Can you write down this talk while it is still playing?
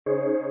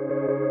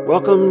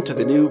Welcome to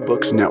the New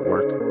Books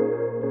Network.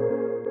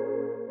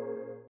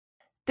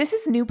 This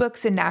is New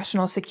Books in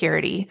National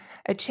Security,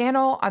 a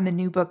channel on the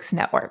New Books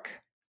Network.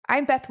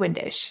 I'm Beth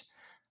Windisch.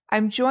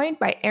 I'm joined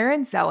by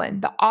Aaron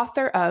Zelin, the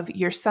author of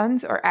Your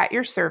Sons Are at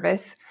Your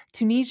Service,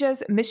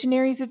 Tunisia's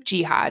Missionaries of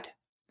Jihad.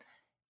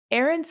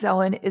 Aaron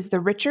Zelin is the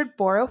Richard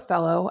Borrow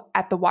Fellow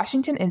at the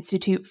Washington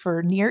Institute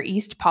for Near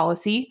East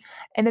Policy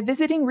and a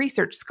visiting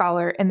research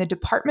scholar in the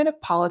Department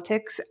of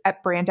Politics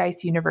at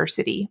Brandeis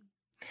University.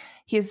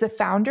 He is the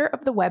founder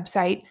of the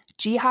website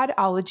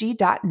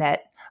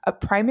jihadology.net, a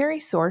primary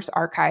source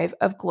archive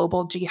of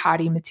global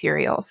jihadi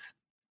materials.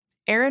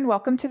 Aaron,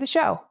 welcome to the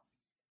show.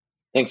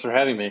 Thanks for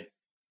having me.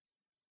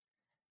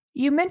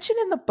 You mentioned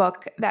in the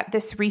book that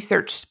this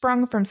research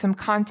sprung from some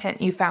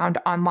content you found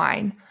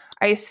online,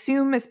 I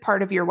assume as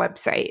part of your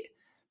website.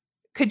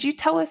 Could you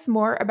tell us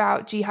more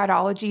about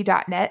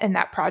jihadology.net and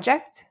that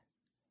project?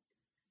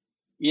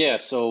 Yeah,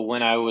 so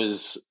when I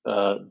was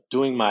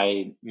doing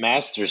my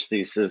master's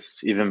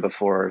thesis, even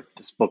before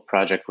this book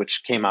project,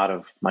 which came out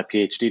of my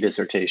PhD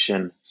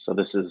dissertation, so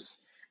this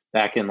is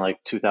back in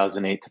like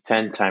 2008 to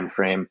 10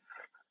 timeframe,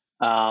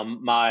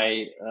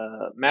 my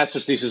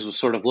master's thesis was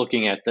sort of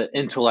looking at the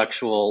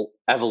intellectual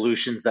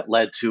evolutions that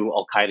led to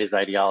Al-Qaeda's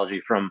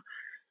ideology from,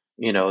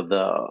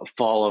 the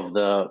fall of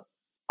the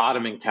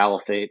Ottoman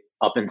Caliphate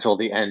up until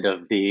the end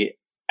of the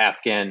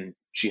Afghan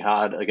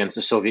jihad against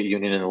the Soviet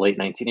Union in the late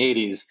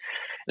 1980s.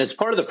 And as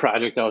part of the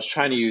project, I was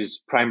trying to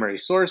use primary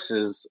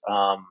sources.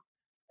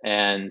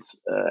 And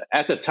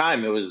at the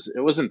time,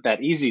 it wasn't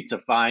that easy to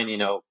find,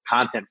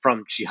 content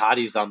from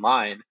jihadis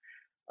online.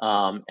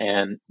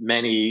 And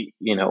many,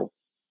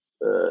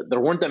 there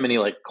weren't that many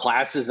like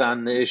classes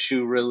on the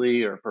issue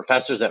really, or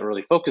professors that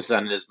really focused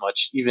on it as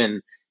much,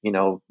 even,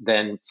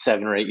 then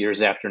 7 or 8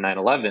 years after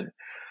 9/11.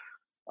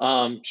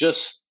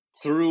 Just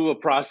through a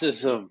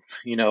process of,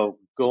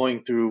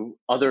 going through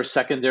other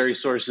secondary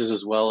sources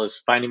as well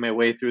as finding my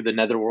way through the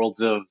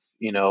netherworlds of,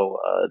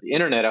 the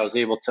internet, I was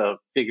able to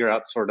figure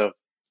out sort of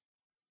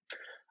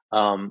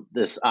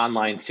this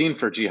online scene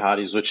for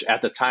jihadis, which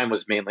at the time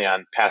was mainly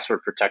on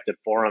password protected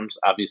forums.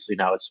 Obviously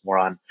now it's more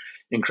on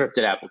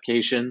encrypted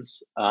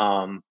applications.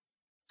 And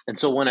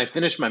so when I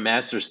finished my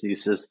master's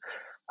thesis,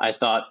 I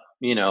thought,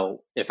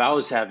 if I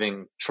was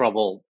having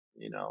trouble,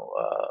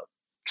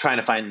 trying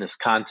to find this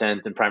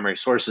content and primary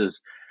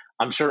sources,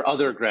 I'm sure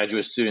other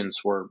graduate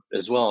students were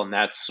as well. And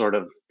that's sort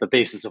of the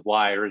basis of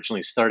why I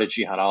originally started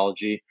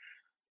Jihadology.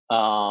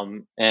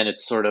 And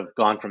it's sort of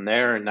gone from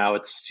there. And now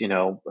it's,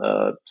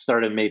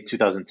 started May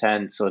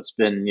 2010. So it's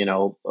been,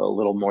 a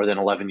little more than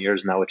 11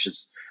 years now, which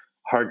is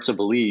hard to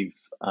believe.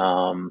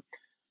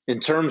 In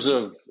terms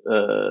of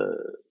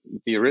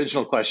the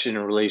original question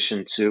in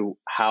relation to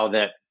how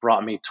that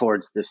brought me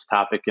towards this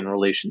topic in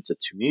relation to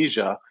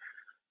Tunisia,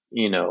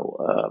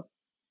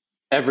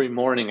 every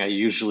morning I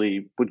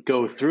usually would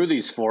go through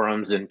these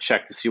forums and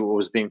check to see what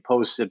was being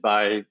posted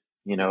by,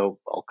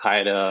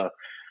 Al-Qaeda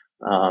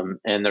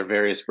and their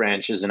various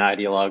branches and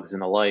ideologues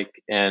and the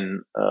like.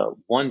 And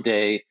one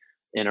day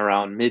in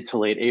around mid to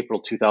late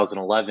April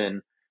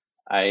 2011,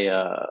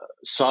 I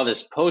saw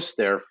this post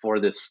there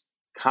for this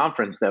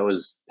conference that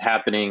was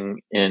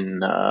happening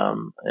in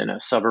a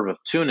suburb of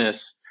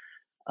Tunis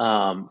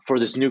for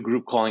this new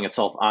group calling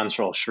itself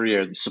Ansar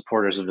al-Sharia, the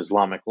supporters of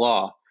Islamic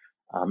law.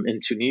 In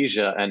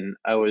Tunisia, and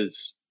I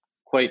was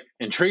quite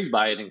intrigued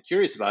by it and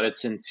curious about it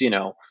since, you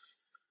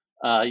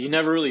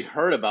never really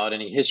heard about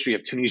any history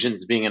of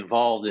Tunisians being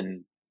involved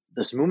in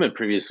this movement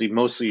previously.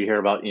 Mostly you hear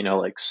about,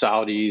 like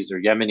Saudis or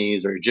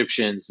Yemenis or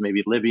Egyptians,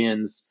 maybe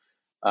Libyans,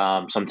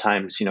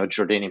 sometimes,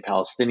 Jordanian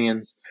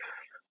Palestinians.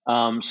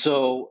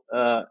 So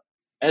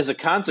as a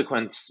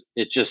consequence,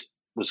 it just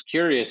was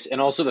curious. And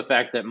also the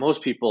fact that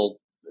most people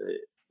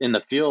in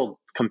the field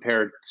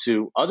compared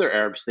to other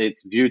Arab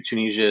states viewed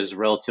Tunisia as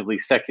relatively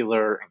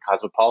secular and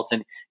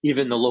cosmopolitan.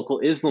 Even the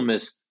local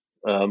Islamist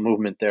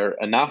movement there,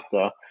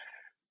 Ennahda,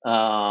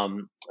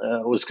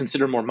 was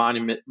considered more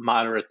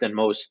moderate than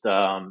most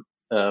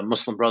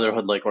Muslim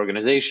Brotherhood-like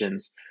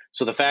organizations.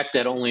 So the fact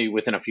that only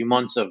within a few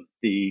months of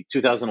the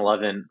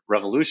 2011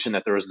 revolution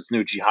that there was this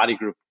new jihadi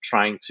group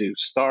trying to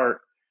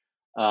start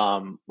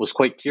was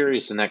quite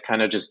curious, and that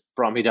kind of just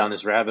brought me down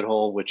this rabbit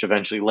hole, which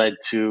eventually led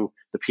to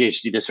the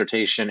PhD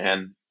dissertation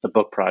and the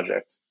book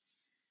project.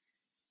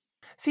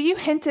 So you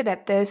hinted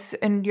at this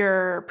in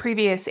your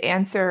previous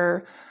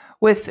answer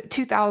with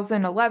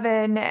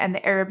 2011 and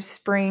the Arab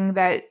Spring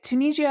that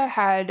Tunisia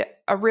had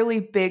a really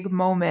big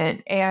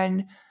moment,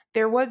 and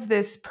there was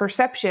this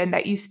perception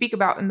that you speak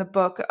about in the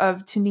book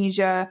of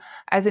Tunisia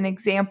as an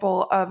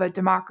example of a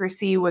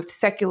democracy with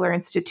secular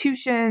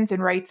institutions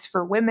and rights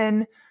for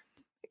women.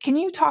 Can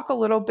you talk a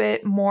little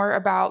bit more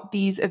about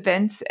these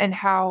events and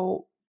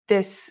how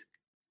this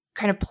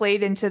kind of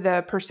played into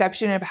the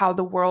perception of how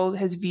the world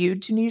has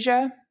viewed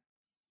Tunisia?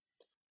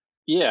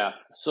 Yeah,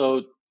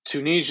 so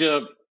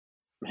Tunisia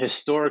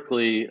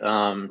historically,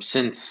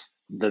 since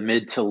the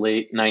mid to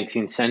late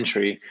 19th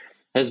century,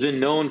 has been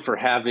known for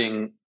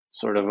having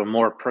sort of a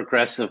more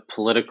progressive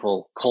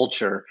political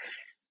culture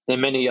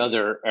in many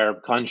other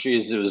Arab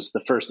countries. It was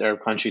the first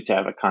Arab country to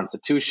have a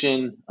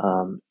constitution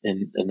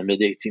in the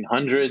mid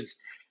 1800s.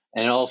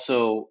 And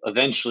also,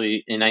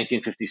 eventually, in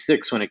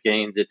 1956, when it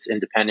gained its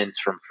independence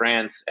from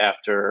France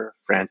after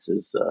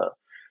France's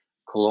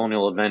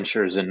colonial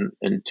adventures in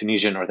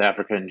Tunisia and North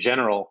Africa in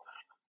general,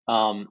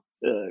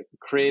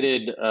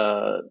 created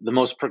the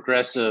most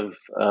progressive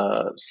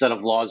set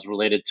of laws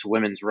related to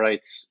women's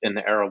rights in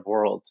the Arab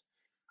world.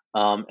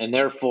 And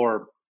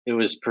therefore, it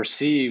was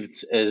perceived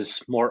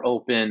as more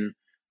open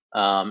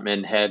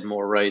and had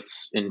more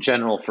rights in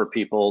general for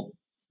people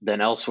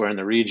than elsewhere in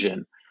the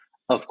region.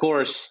 Of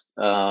course,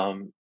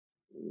 from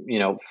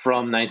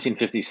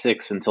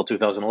 1956 until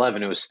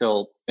 2011, it was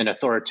still an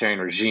authoritarian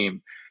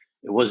regime.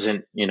 It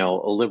wasn't,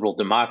 a liberal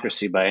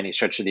democracy by any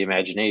stretch of the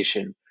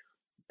imagination,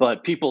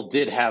 but people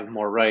did have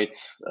more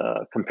rights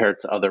compared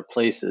to other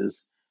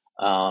places.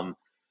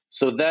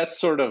 So that's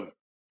sort of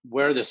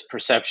where this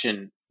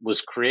perception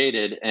was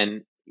created.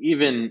 And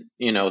even,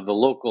 the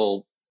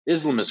local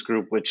Islamist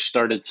group, which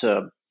started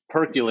to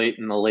percolate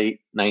in the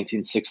late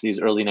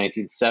 1960s, early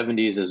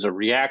 1970s as a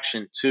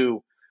reaction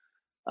to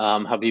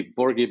Habib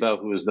Bourguiba,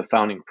 who was the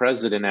founding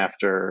president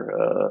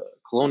after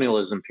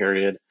colonialism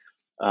period,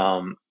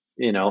 and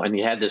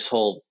he had this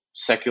whole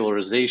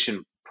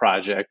secularization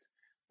project.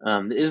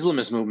 The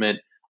Islamist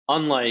movement,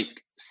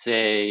 unlike,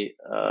 say,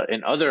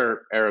 in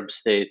other Arab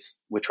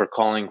states, which were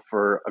calling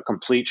for a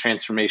complete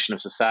transformation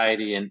of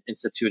society and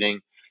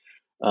instituting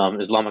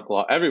Islamic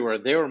law everywhere,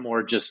 they were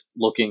more just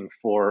looking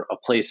for a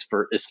place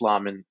for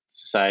Islam in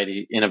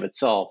society in of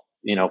itself,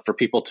 for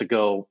people to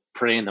go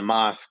pray in the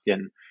mosque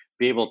and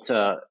be able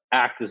to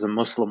act as a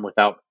Muslim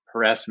without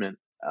harassment.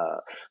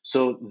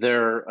 So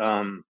their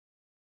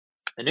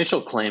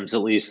initial claims,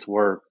 at least,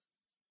 were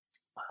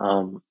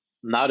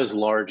not as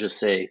large as,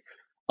 say,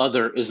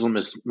 other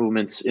Islamist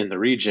movements in the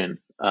region.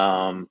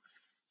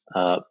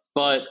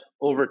 But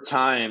over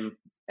time,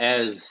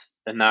 as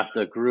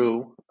Ennahda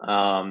grew,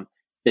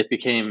 it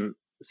became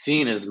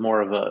seen as more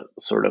of a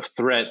sort of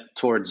threat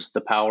towards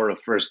the power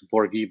of first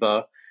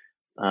Bourguiba,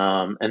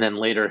 and then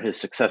later his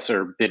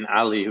successor, Bin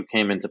Ali, who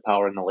came into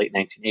power in the late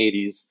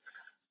 1980s.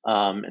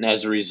 And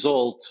as a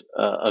result,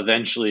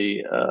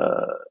 eventually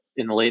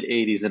in the late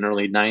 80s and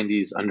early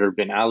 90s, under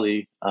Bin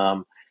Ali,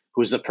 who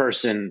was the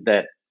person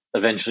that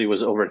eventually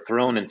was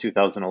overthrown in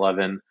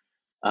 2011,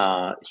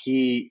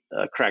 he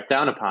cracked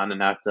down upon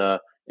Ennahda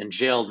and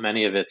jailed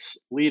many of its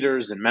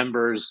leaders and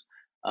members,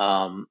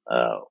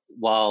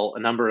 while a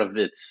number of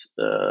its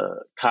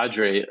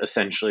cadre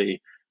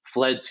essentially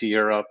fled to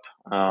Europe,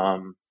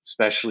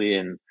 especially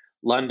in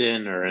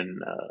London or in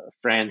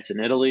France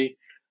and Italy.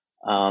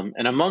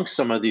 And amongst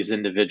some of these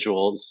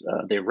individuals,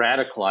 they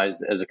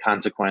radicalized as a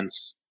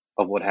consequence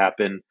of what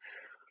happened.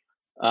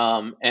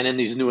 And in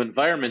these new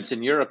environments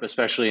in Europe,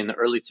 especially in the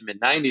early to mid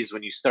 90s,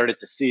 when you started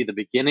to see the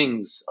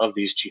beginnings of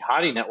these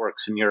jihadi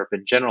networks in Europe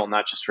in general,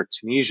 not just for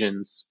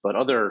Tunisians, but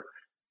other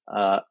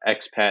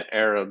expat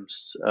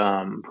Arabs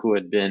who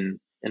had been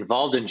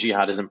involved in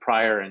jihadism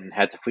prior and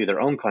had to flee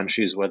their own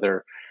countries,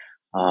 whether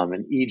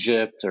in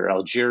Egypt or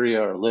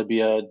Algeria or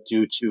Libya,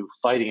 due to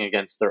fighting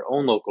against their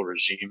own local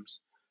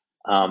regimes,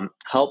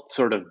 helped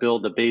sort of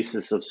build the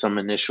basis of some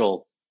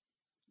initial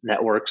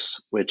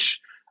networks,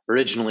 which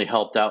originally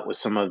helped out with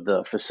some of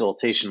the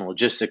facilitation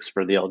logistics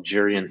for the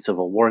Algerian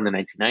civil war in the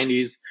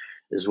 1990s,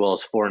 as well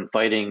as foreign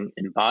fighting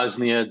in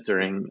Bosnia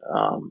during,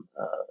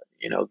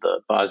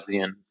 the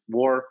Bosnian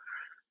War.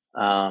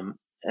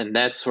 And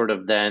that sort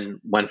of then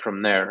went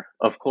from there.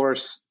 Of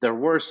course, there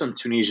were some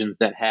Tunisians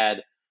that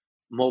had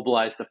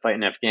mobilized to fight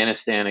in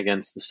Afghanistan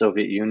against the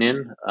Soviet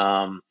Union.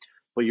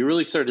 But you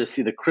really started to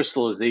see the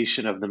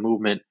crystallization of the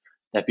movement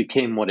that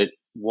became what it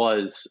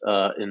was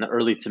in the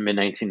early to mid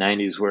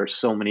 1990s, where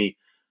so many,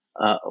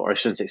 or I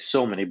shouldn't say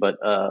so many, but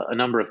a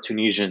number of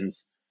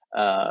Tunisians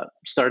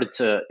started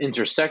to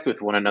intersect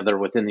with one another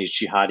within these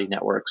jihadi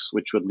networks,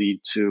 which would lead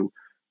to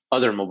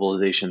other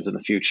mobilizations in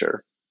the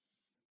future.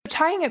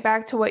 Tying it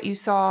back to what you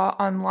saw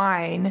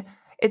online,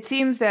 it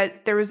seems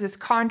that there was this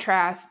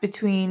contrast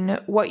between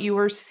what you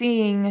were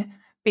seeing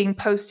being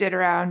posted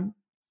around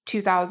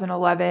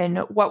 2011,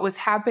 what was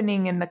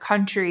happening in the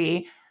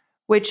country,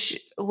 which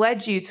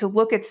led you to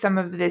look at some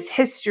of this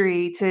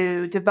history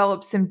to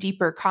develop some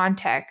deeper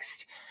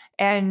context.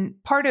 And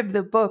part of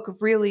the book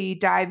really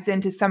dives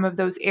into some of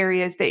those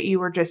areas that you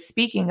were just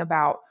speaking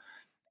about.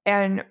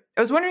 And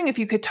I was wondering if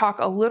you could talk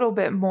a little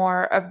bit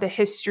more of the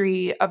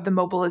history of the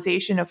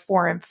mobilization of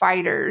foreign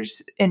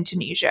fighters in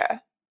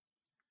Tunisia.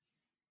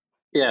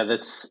 Yeah,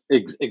 that's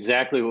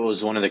exactly what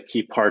was one of the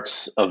key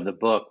parts of the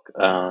book.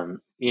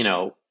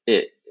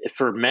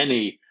 For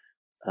many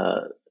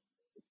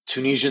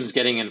Tunisians,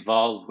 getting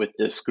involved with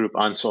this group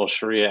Ansar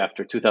Sharia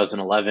after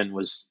 2011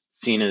 was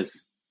seen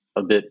as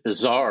a bit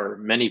bizarre.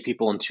 Many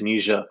people in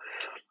Tunisia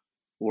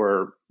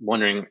were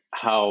wondering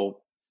how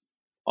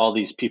all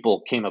these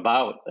people came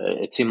about.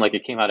 It seemed like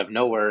it came out of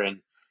nowhere, and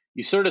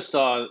you sort of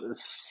saw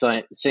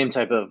the same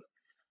type of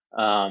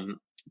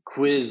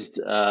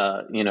quizzed,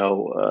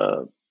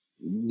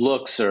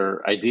 looks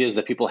or ideas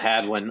that people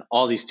had when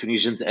all these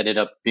Tunisians ended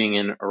up being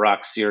in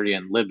Iraq, Syria,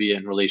 and Libya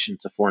in relation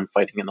to foreign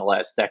fighting in the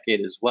last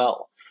decade as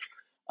well.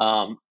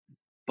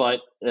 But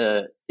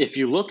if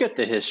you look at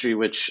the history,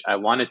 which I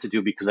wanted to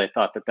do because I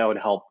thought that would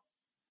help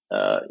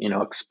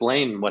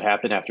explain what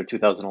happened after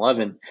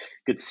 2011,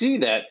 could see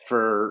that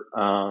for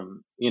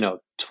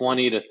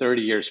 20 to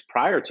 30 years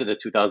prior to the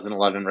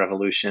 2011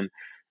 revolution,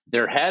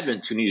 there had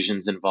been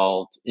Tunisians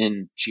involved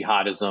in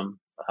jihadism,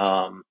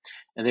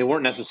 and they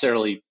weren't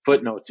necessarily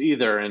footnotes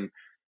either. And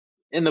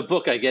in the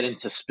book, I get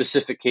into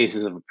specific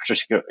cases of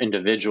particular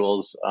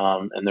individuals,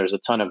 and there's a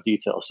ton of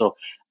detail. So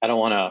I don't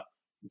want to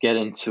get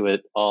into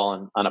it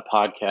all on a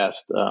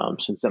podcast,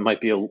 since that might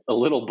be a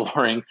little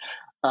boring.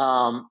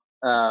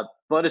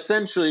 But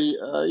essentially,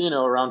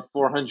 around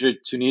 400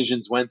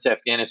 Tunisians went to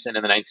Afghanistan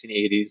in the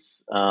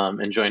 1980s,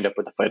 and joined up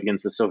with the fight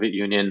against the Soviet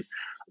Union.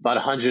 About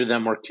 100 of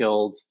them were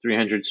killed,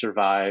 300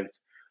 survived.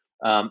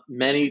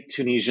 Many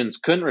Tunisians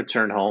couldn't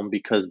return home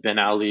because Ben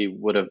Ali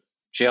would have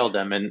jailed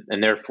them,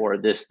 and therefore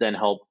this then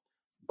helped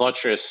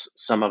buttress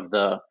some of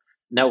the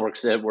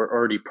networks that were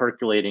already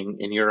percolating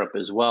in Europe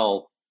as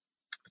well,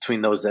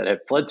 between those that had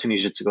fled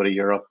Tunisia to go to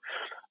Europe,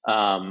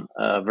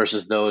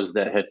 versus those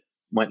that had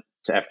went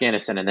to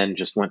Afghanistan and then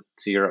just went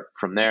to Europe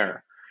from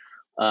there.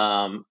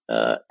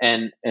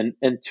 And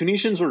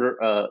Tunisians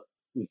were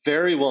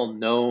very well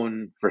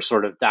known for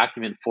sort of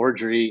document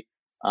forgery,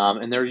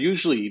 and they're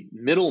usually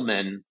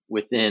middlemen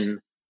within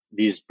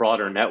these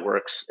broader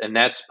networks. And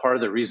that's part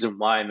of the reason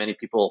why many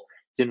people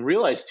didn't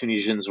realize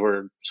Tunisians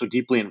were so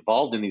deeply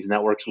involved in these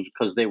networks, was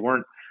because they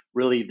weren't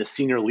really the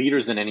senior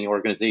leaders in any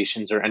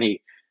organizations or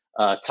any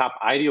top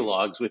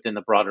ideologues within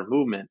the broader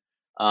movement.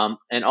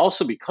 And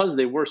also because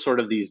they were sort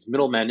of these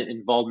middlemen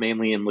involved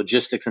mainly in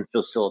logistics and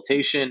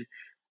facilitation,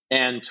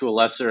 and to a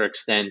lesser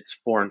extent,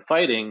 foreign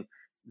fighting.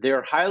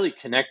 They're highly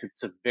connected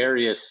to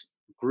various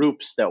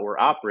groups that were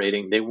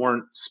operating. They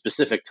weren't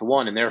specific to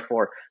one, and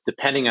therefore,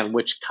 depending on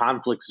which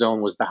conflict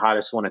zone was the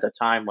hottest one at the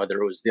time,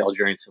 whether it was the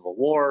Algerian Civil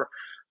War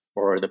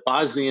or the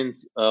Bosnian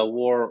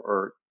War,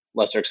 or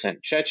lesser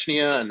extent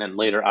Chechnya, and then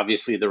later,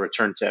 obviously, the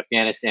return to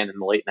Afghanistan in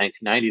the late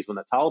 1990s when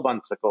the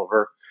Taliban took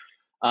over,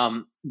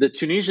 the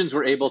Tunisians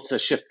were able to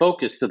shift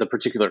focus to the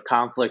particular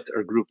conflict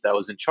or group that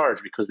was in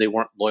charge, because they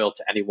weren't loyal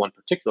to any one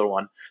particular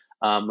one,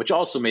 which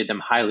also made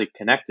them highly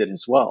connected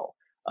as well,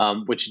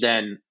 which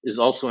then is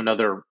also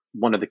another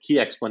one of the key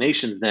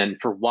explanations then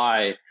for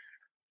why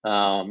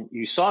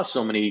you saw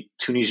so many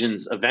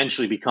Tunisians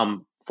eventually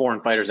become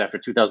foreign fighters after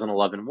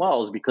 2011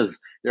 was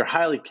because they're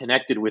highly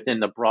connected within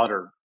the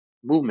broader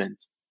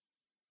movement.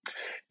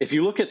 If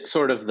you look at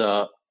sort of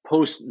the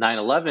post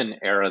 9/11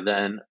 era,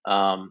 then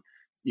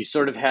you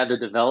sort of had the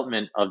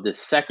development of this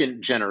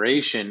second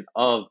generation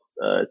of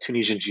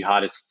Tunisian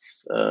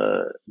jihadists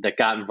that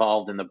got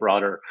involved in the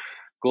broader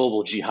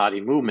global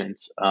jihadi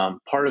movement.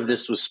 Part of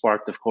this was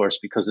sparked, of course,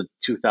 because of the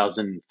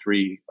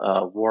 2003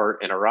 war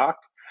in Iraq.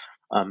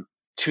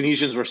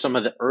 Tunisians were some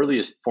of the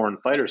earliest foreign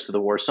fighters to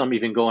the war, some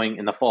even going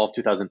in the fall of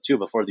 2002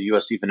 before the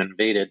U.S. even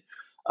invaded,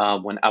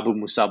 when Abu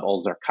Musab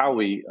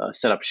al-Zarqawi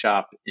set up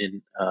shop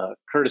in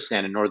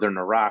Kurdistan in northern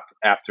Iraq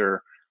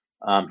after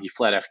he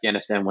fled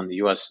Afghanistan when the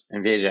U.S.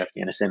 invaded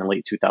Afghanistan in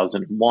late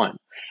 2001.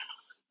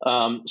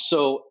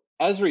 So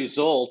as a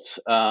result,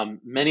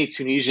 many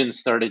Tunisians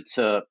started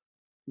to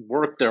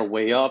work their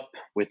way up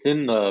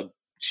within the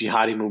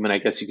jihadi movement, I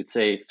guess you could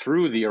say,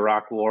 through the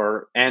Iraq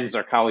War and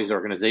Zarqawi's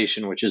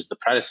organization, which is the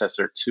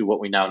predecessor to what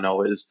we now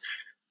know as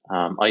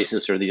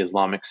ISIS or the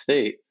Islamic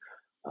State.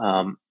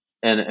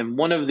 And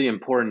one of the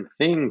important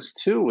things,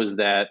 too, was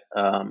that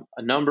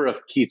a number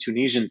of key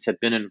Tunisians had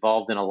been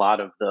involved in a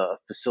lot of the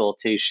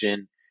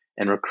facilitation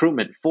and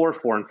recruitment for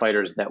foreign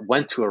fighters that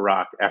went to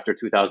Iraq after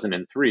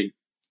 2003.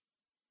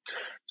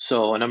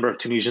 So a number of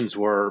Tunisians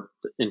were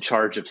in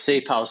charge of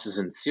safe houses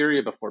in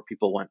Syria before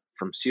people went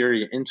from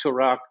Syria into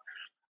Iraq.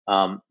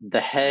 The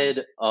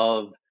head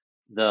of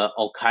the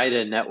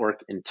Al-Qaeda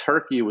network in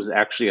Turkey was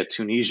actually a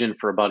Tunisian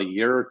for about a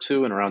year or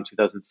two in around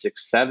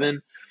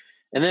 2006-07.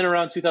 And then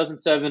around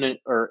 2007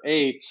 or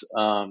 8,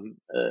 an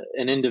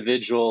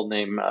individual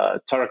named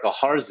Tariq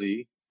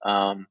al-Harzi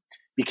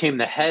became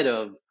the head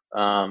of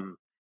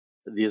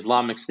the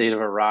Islamic State of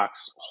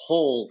Iraq's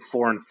whole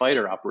foreign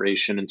fighter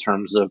operation in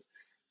terms of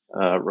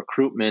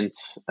recruitment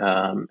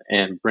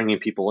and bringing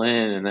people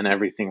in, and then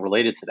everything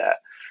related to that.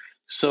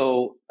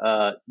 So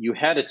you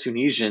had a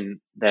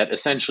Tunisian that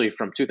essentially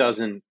from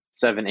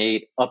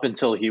 2007-8 up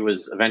until he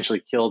was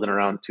eventually killed in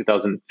around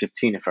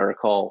 2015, if I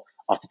recall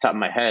off the top of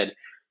my head,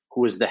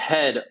 who was the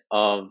head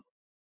of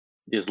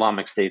the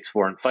Islamic State's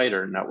foreign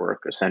fighter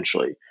network,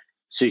 essentially.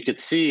 So you could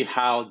see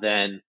how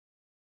then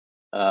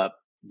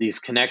these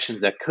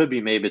connections that could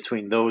be made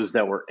between those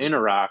that were in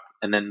Iraq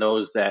and then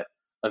those that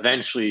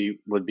eventually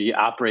would be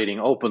operating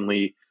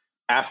openly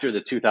after the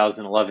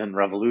 2011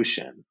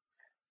 revolution.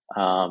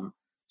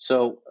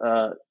 So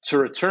to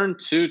return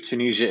to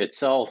Tunisia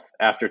itself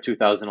after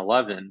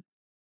 2011,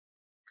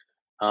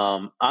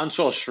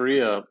 Ansar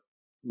al-Sharia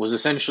was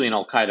essentially an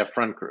al-Qaeda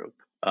front group.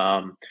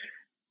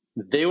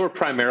 they were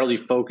primarily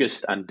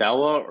focused on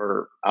dawah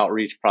or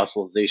outreach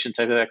proselytization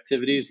type of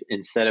activities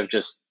instead of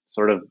just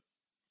sort of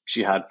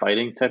jihad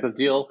fighting type of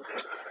deal.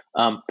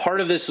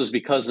 Part of this was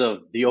because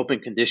of the open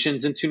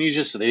conditions in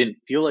Tunisia, so they didn't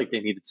feel like they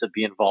needed to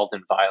be involved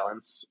in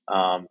violence.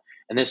 And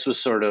this was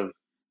sort of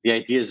the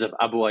ideas of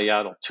Abu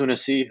Ayyad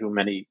al-Tunisi,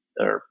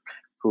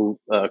 who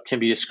can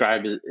be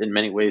described in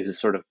many ways as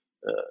sort of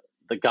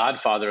the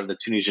godfather of the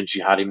Tunisian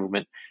jihadi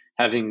movement,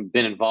 having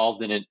been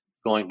involved in it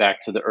going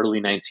back to the early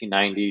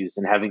 1990s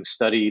and having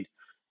studied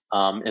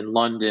in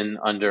London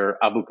under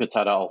Abu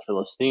Qatada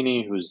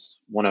al-Filistini, who's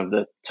one of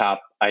the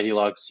top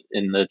ideologues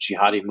in the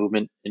jihadi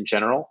movement in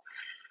general.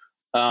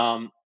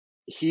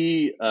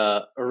 He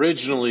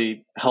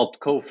originally helped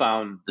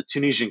co-found the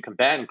Tunisian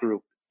Combatant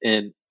Group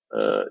in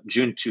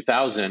June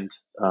 2000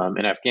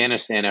 in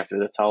Afghanistan after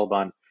the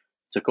Taliban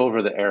took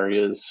over the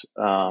areas.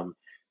 And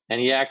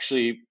he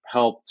actually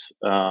helped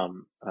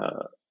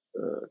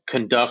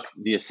conduct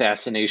the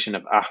assassination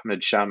of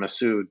Ahmed Shah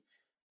Massoud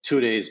 2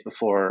 days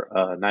before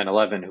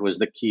 9/11, who was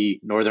the key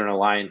Northern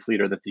Alliance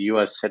leader that the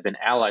U.S. had been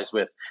allies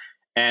with,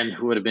 and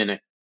who would have been a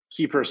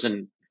key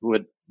person who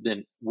would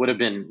have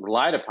been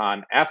relied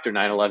upon after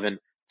 9/11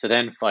 to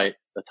then fight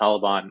the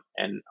Taliban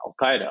and Al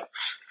Qaeda.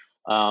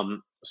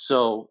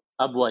 So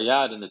Abu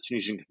Ayyad and the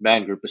Tunisian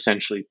Command Group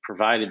essentially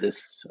provided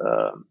this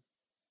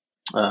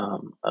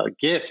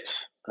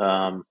gift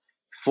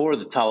for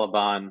the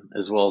Taliban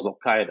as well as Al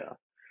Qaeda.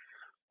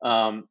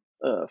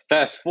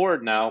 Fast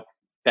forward now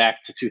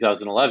back to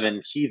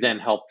 2011, he then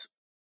helped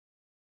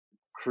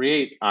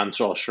create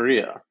Ansar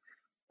al-Sharia.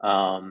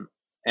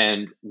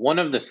 And one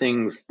of the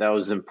things that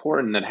was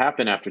important that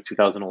happened after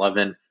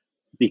 2011,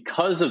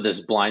 because of this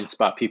blind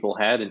spot people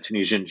had in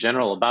Tunisia in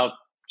general about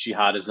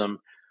jihadism,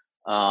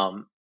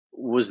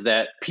 was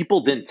that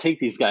people didn't take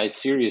these guys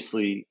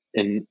seriously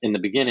in the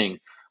beginning.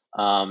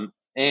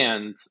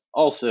 And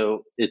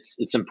also,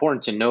 it's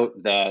important to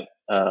note that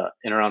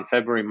in around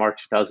February,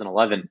 March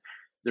 2011,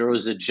 there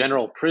was a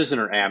general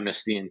prisoner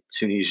amnesty in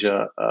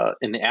Tunisia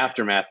in the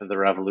aftermath of the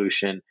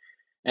revolution.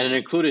 And it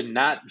included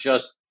not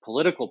just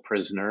political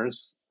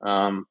prisoners,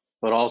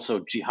 but also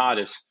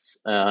jihadists.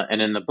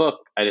 And in the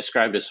book, I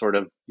described as sort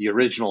of the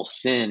original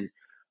sin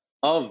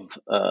of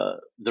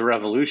the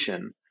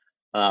revolution,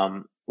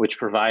 which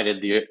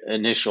provided the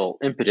initial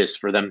impetus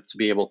for them to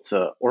be able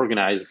to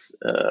organize,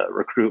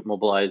 recruit,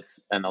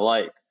 mobilize, and the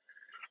like.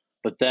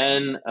 But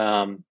then,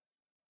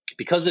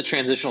 because the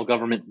transitional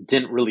government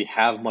didn't really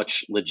have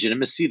much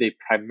legitimacy, they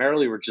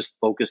primarily were just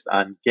focused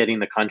on getting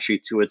the country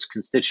to its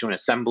constituent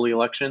assembly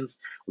elections,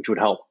 which would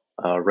help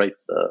write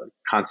the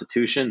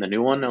constitution, the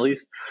new one at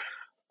least,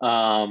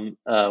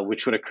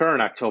 which would occur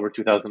in October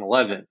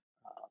 2011.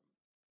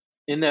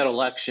 In that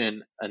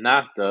election,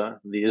 Ennahda,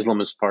 the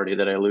Islamist party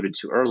that I alluded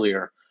to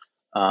earlier,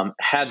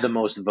 had the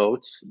most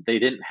votes. They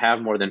didn't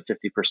have more than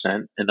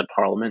 50% in the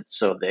parliament,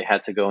 so they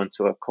had to go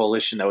into a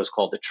coalition that was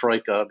called the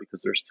Troika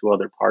because there's two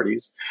other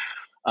parties.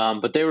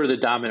 But they were the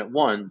dominant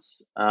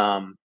ones.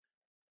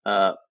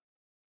 But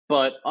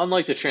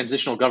unlike the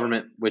transitional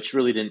government, which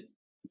really didn't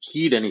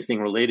heed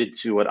anything related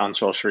to what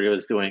Ansar al-Sharia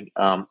was doing,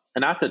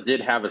 Ennahda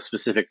did have a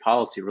specific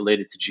policy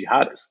related to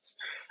jihadists,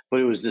 but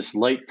it was this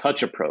light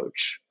touch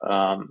approach.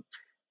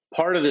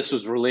 Part of this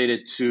was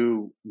related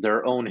to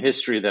their own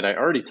history that I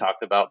already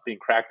talked about being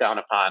cracked down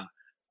upon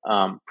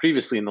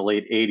previously in the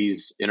late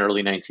 80s and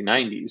early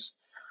 1990s.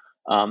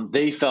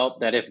 They felt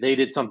that if they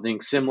did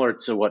something similar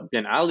to what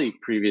Ben Ali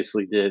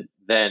previously did,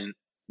 then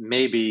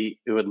maybe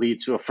it would lead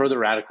to a further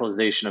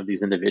radicalization of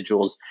these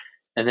individuals.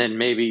 And then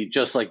maybe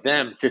just like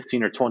them,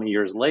 15 or 20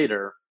 years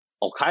later,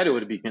 Al Qaeda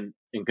would be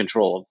in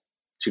control of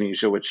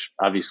Tunisia, which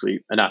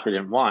obviously Ennahda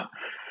didn't want.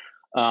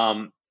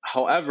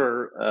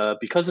 However,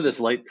 because of this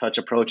light touch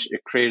approach,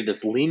 it created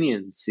this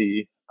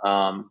leniency,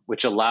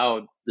 which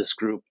allowed this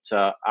group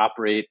to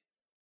operate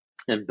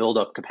and build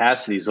up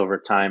capacities over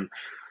time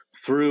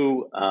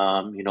through,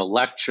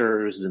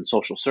 lectures and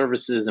social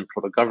services and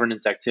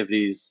proto-governance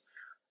activities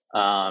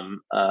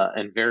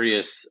and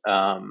various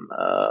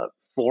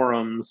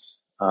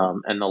forums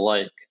and the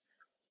like.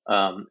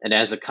 And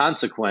as a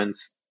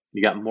consequence,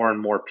 you got more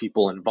and more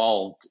people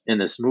involved in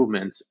this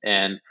movement.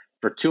 And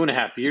for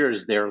 2.5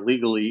 years, they're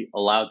legally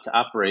allowed to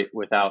operate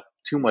without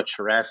too much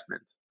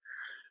harassment.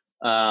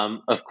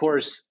 Of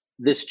course,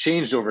 this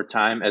changed over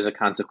time as a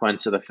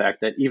consequence of the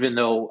fact that even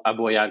though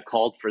Abu Ayyad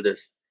called for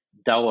this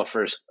Dawah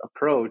first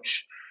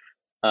approach,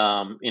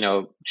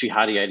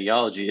 jihadi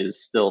ideology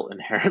is still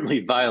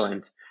inherently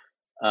violent.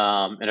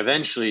 And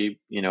eventually,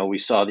 we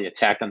saw the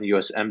attack on the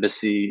U.S.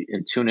 Embassy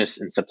in Tunis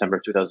in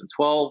September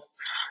 2012.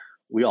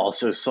 We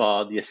also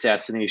saw the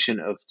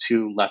assassination of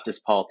two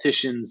leftist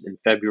politicians in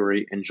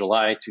February and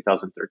July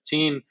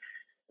 2013.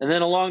 And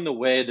then along the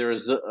way, there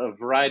is a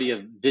variety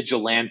of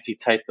vigilante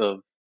type of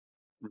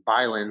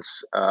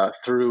violence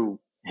through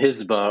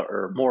Hizbah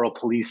or moral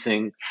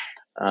policing,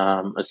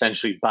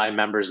 essentially by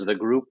members of the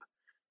group,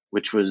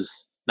 which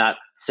was not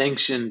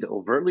sanctioned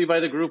overtly by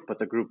the group, but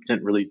the group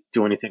didn't really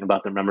do anything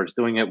about their members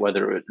doing it,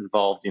 whether it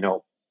involved,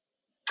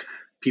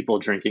 people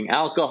drinking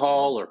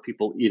alcohol or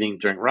people eating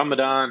during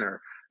Ramadan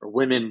or or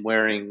women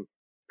wearing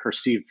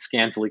perceived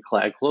scantily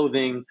clad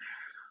clothing,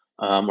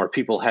 or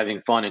people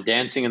having fun and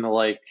dancing and the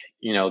like,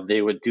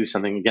 they would do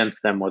something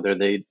against them, whether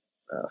they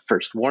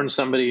first warn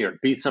somebody or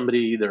beat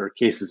somebody. There are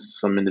cases of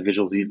some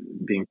individuals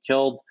being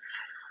killed.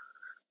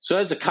 So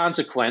as a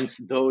consequence,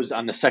 those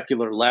on the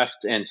secular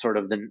left and sort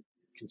of the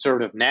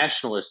conservative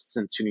nationalists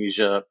in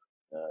Tunisia,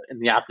 in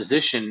the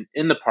opposition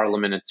in the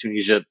parliament in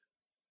Tunisia,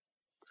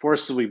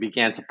 forcibly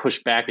began to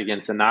push back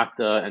against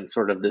Ennahda and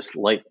sort of this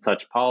light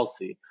touch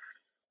policy,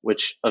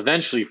 which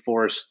eventually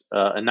forced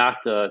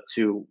Ennahda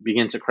to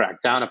begin to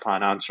crack down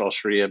upon Ansar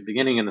al-Sharia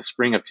beginning in the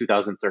spring of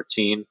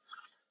 2013,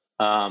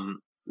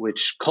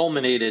 which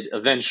culminated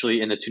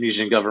eventually in the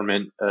Tunisian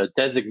government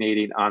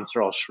designating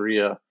Ansar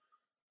al-Sharia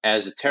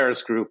as a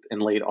terrorist group in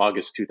late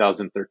August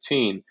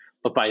 2013.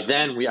 But by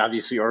then, we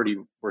obviously already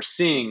were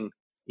seeing,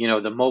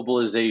 the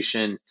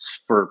mobilization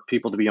for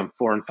people to become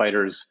foreign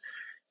fighters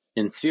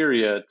in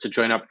Syria, to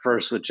join up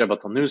first with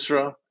Jabhat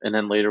al-Nusra and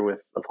then later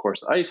with, of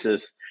course,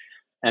 ISIS.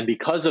 And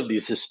because of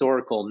these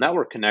historical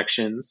network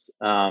connections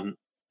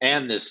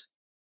and this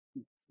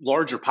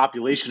larger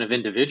population of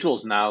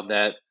individuals now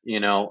that,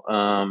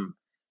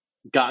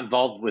 got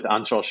involved with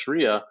Ansar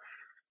al-Sharia,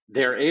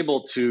 they're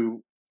able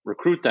to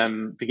recruit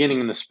them beginning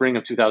in the spring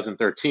of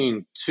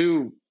 2013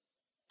 to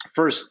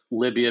first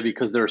Libya,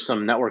 because there are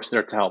some networks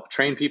there to help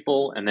train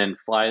people, and then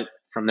fly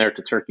from there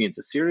to Turkey and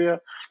to Syria.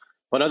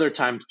 But other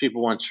times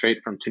people went straight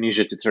from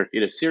Tunisia to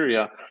Turkey to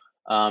Syria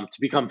to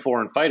become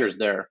foreign fighters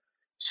there.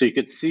 So you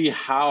could see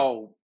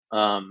how,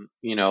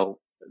 the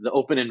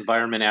open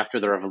environment after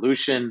the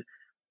revolution,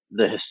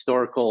 the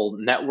historical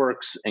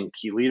networks and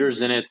key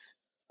leaders in it,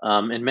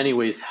 in many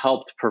ways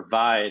helped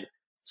provide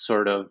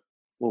sort of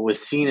what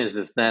was seen as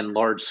this then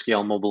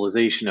large-scale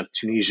mobilization of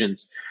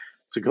Tunisians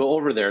to go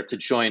over there to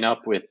join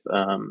up with,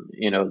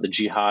 the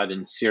Jihad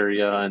in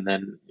Syria, and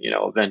then,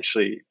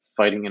 eventually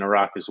fighting in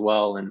Iraq as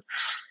well, and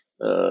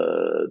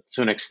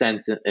to an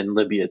extent in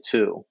Libya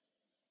too.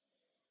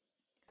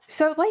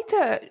 So I'd like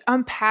to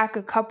unpack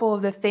a couple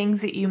of the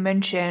things that you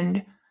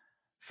mentioned.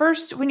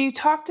 First, when you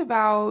talked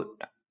about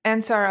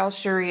Ansar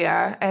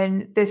al-Sharia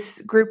and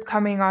this group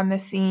coming on the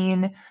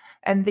scene,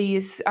 and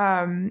this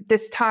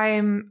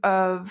time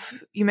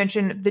of, you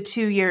mentioned the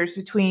 2 years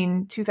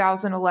between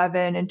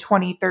 2011 and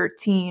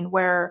 2013,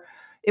 where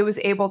it was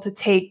able to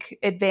take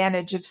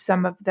advantage of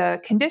some of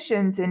the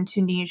conditions in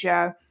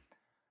Tunisia.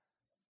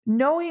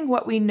 Knowing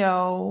what we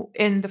know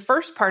in the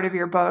first part of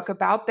your book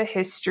about the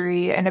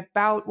history and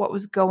about what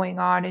was going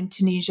on in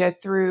Tunisia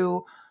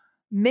through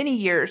many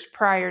years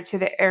prior to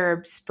the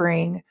Arab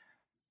Spring,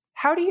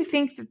 how do you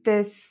think that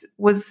this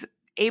was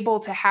able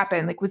to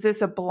happen? Like, was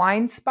this a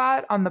blind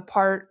spot on the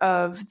part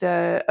of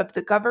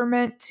the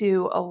government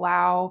to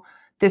allow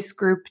this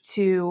group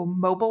to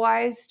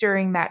mobilize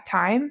during that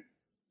time?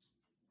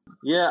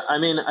 Yeah, I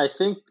mean, I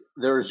think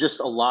there was just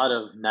a lot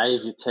of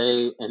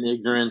naivete and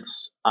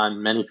ignorance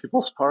on many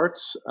people's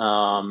parts.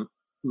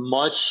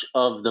 Much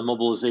of the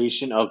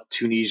mobilization of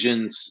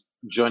Tunisians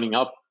joining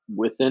up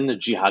within the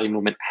jihadi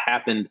movement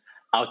happened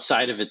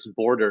outside of its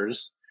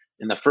borders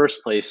in the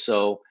first place.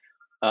 So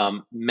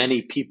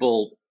many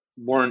people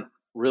weren't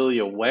really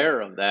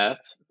aware of that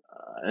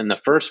in the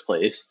first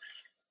place.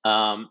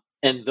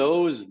 And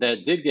those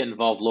that did get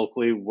involved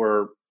locally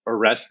were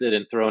arrested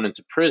and thrown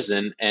into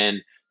prison.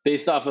 And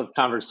based off of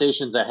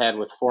conversations I had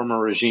with former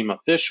regime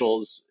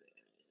officials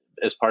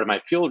as part of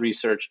my field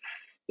research,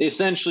 they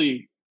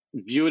essentially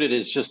viewed it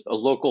as just a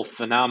local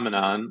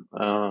phenomenon,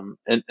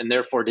 and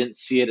therefore didn't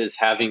see it as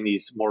having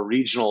these more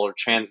regional or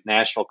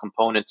transnational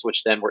components,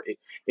 which then were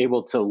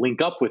able to link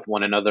up with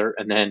one another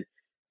and then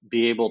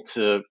be able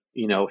to,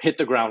 hit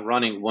the ground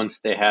running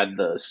once they had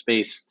the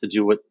space to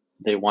do what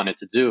they wanted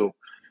to do.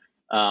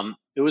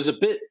 It was a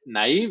bit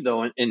naive,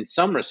 though, in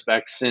some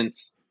respects,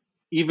 since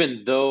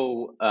even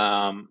though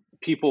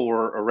people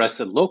were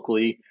arrested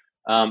locally,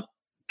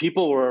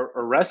 people were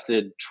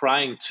arrested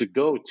trying to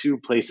go to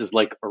places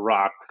like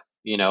Iraq,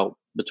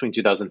 between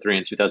 2003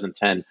 and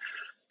 2010.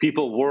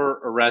 People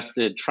were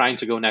arrested trying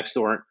to go next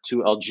door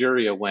to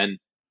Algeria when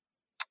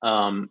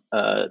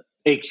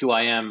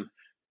AQIM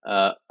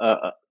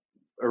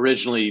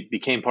originally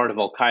became part of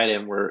Al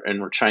Qaeda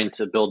and were trying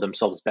to build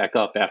themselves back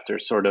up after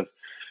sort of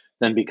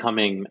then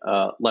becoming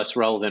less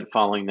relevant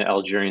following the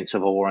Algerian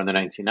Civil War in the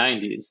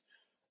 1990s.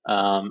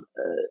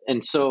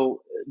 And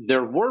so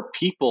there were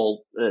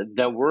people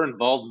that were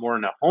involved more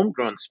in a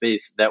homegrown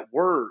space that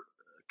were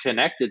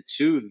connected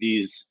to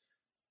these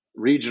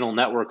regional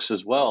networks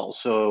as well.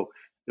 So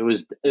it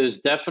was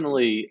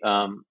definitely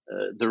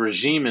the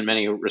regime in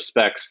many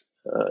respects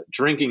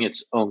drinking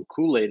its own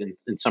Kool-Aid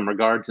in some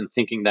regards, and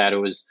thinking that it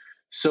was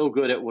so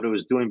good at what it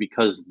was doing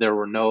because there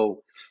were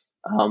no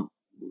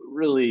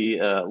really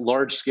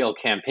large-scale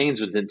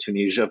campaigns within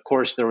Tunisia. Of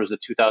course, there was the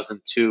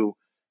 2002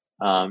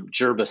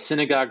 Jerba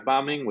synagogue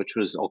bombing, which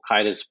was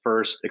Al-Qaeda's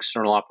first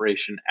external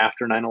operation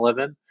after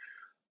 9/11.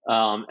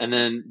 And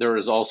then there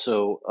was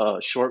also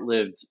a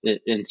short-lived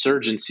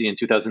insurgency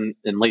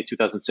in late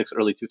 2006,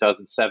 early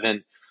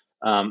 2007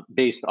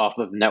 based off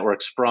of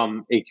networks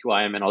from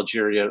AQIM in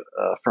Algeria,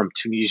 from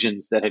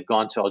Tunisians that had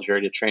gone to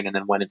Algeria to train and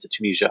then went into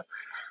Tunisia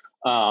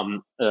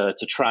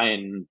to try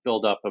and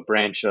build up a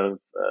branch of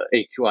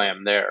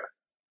AQIM there.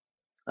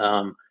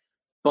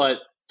 But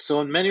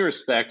so in many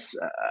respects,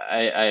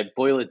 I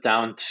boil it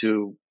down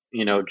to,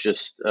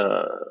 just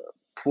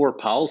poor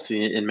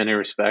policy in many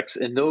respects.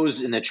 And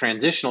those in the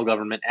transitional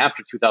government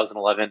after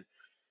 2011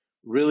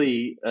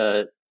 really,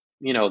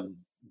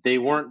 they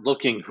weren't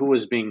looking who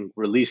was being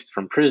released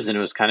from prison. It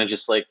was kind of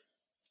just like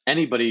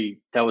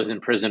anybody that was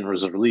in prison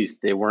was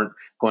released. They weren't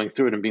going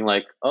through it and being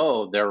like,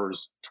 oh, there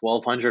was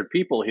 1,200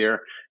 people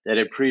here that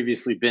had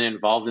previously been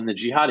involved in the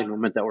jihadi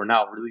movement that were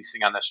now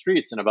releasing on the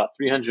streets, and about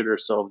 300 or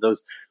so of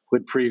those who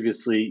had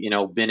previously,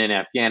 been in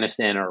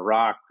Afghanistan or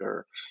Iraq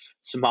or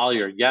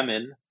Somalia or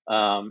Yemen.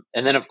 And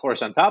then, of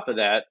course, on top of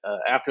that,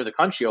 after the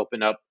country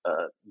opened up,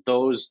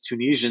 those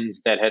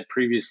Tunisians that had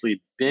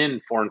previously been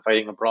foreign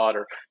fighting abroad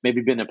or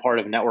maybe been a part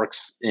of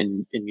networks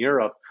in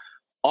Europe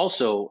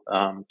also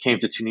came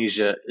to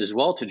Tunisia as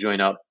well to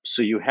join up.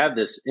 So you had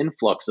this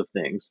influx of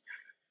things.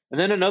 And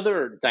then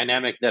another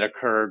dynamic that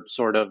occurred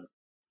sort of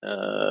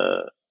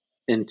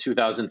in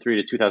 2003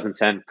 to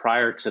 2010,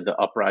 prior to the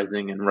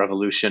uprising and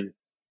revolution,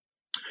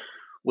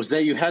 was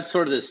that you had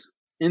sort of this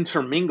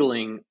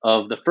intermingling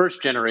of the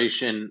first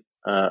generation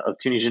of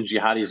Tunisian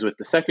jihadis with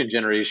the second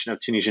generation of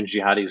Tunisian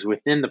jihadis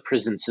within the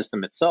prison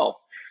system itself.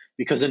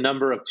 Because a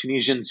number of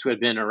Tunisians who had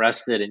been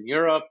arrested in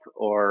Europe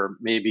or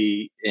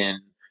maybe in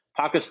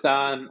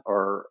Pakistan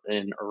or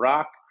in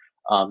Iraq,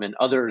 and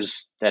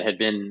others that had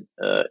been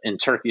in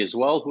Turkey as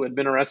well who had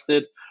been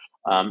arrested,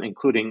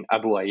 including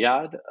Abu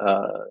Ayyad,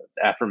 the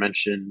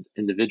aforementioned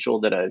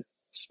individual that I've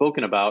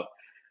spoken about.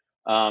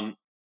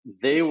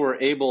 They were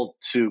able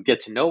to get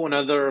to know one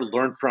another,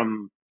 learn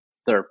from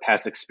their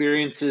past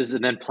experiences,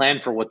 and then plan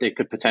for what they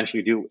could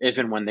potentially do if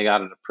and when they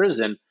got out of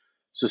prison.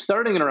 So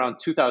starting in around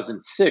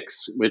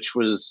 2006, which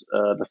was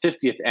the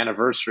 50th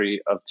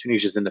anniversary of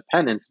Tunisia's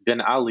independence,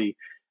 Ben Ali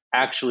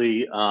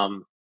actually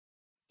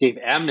gave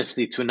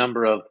amnesty to a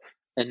number of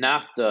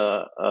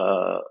Ennahda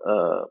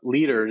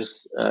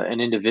leaders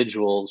and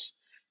individuals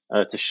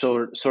to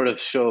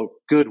show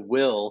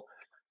goodwill.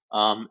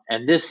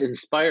 And this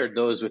inspired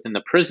those within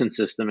the prison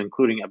system,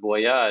 including Abu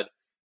Ayyad,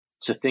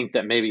 to think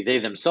that maybe they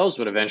themselves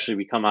would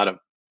eventually come out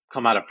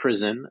of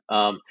prison.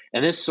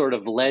 And this sort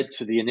of led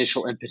to the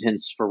initial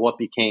impetus for what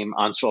became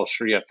Ansar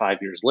al-Sharia 5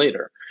 years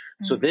later.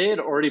 Mm-hmm. So they had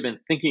already been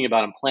thinking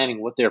about and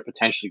planning what they're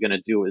potentially going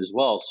to do as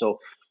well. So,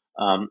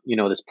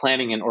 this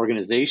planning and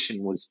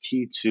organization was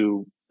key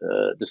to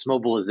this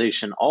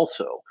mobilization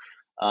also.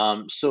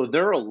 So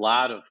there are a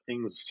lot of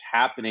things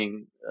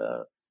happening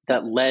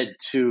that led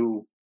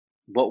to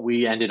what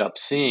we ended up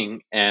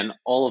seeing, and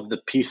all of the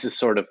pieces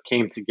sort of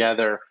came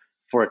together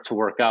for it to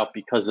work out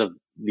because of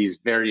these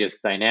various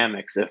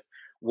dynamics. If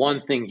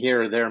one thing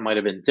here or there might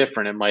have been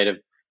different, it might have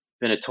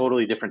been a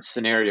totally different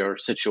scenario or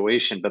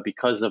situation, but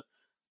because of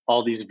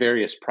all these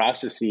various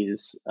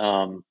processes,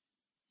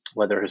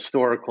 whether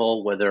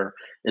historical, whether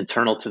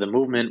internal to the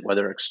movement,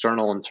 whether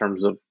external in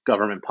terms of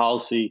government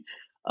policy,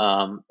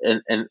 and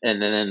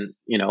then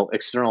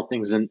external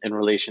things in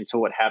relation to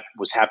what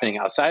was happening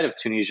outside of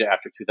Tunisia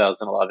after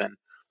 2011,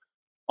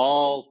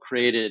 all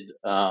created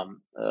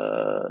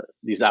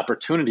these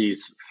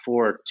opportunities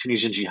for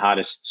Tunisian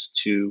jihadists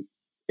to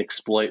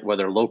exploit,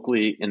 whether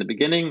locally in the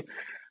beginning,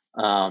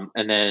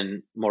 and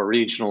then more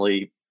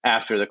regionally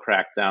after the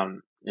crackdown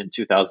in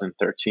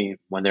 2013,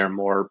 when they're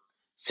more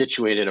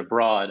situated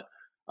abroad.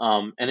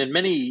 And in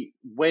many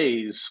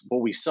ways,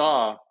 what we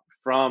saw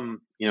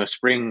from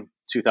spring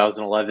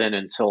 2011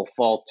 until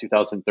fall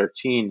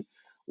 2013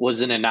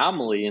 was an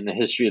anomaly in the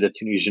history of the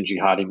Tunisian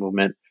jihadi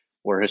movement,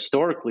 where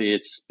historically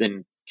it's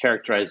been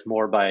characterized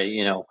more by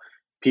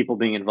people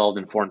being involved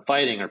in foreign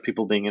fighting, or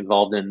people being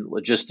involved in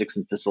logistics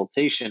and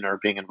facilitation, or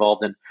being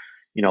involved in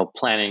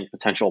planning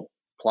potential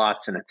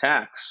plots and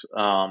attacks.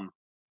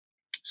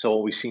 So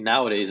what we see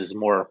nowadays is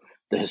more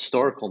the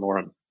historical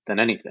norm than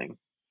anything.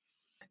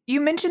 You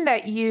mentioned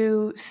that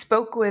you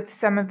spoke with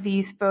some of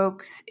these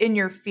folks in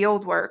your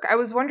field work. I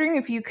was wondering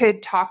if you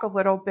could talk a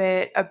little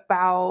bit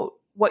about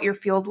what your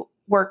field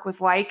work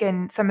was like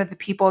and some of the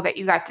people that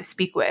you got to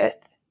speak with.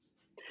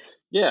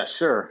 Yeah,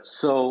 sure.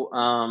 So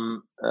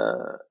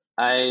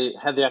I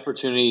had the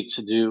opportunity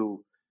to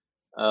do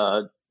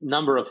a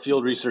number of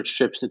field research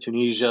trips to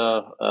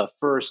Tunisia,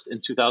 first in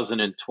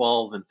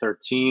 2012 and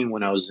 13,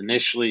 when I was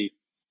initially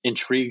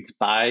intrigued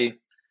by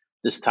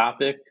this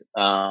topic.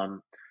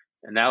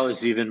 And that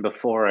was even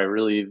before I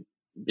really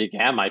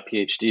began my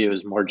PhD. It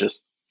was more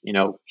just,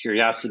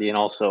 curiosity, and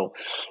also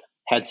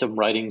had some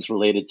writings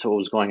related to what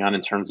was going on in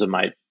terms of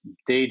my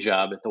day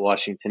job at the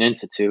Washington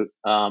Institute.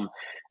 And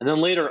then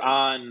later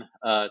on,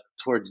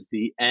 towards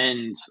the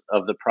end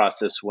of the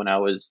process, when I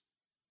was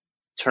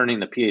turning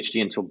the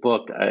PhD into a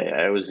book,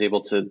 I was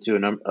able to do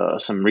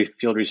some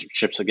field research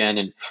trips again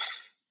in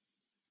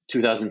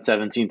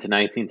 2017 to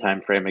 19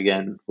 timeframe,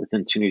 again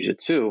within Tunisia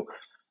too.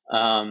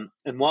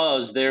 And while I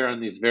was there on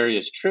these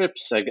various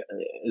trips,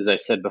 as I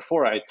said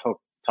before, I took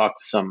talk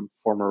to some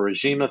former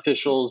regime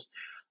officials.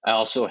 I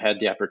also had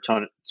the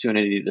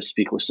opportunity to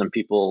speak with some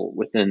people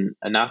within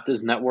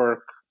Anata's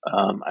network.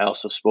 I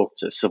also spoke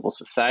to civil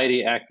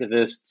society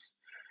activists.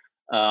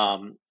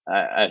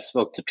 I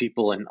spoke to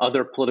people in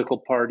other political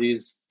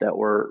parties that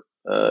were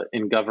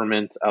in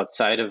government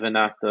outside of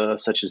Ennahda,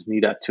 such as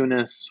Nida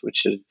Tunis,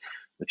 which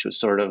was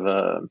sort of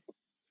a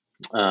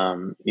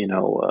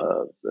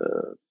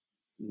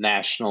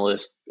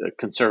nationalist,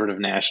 conservative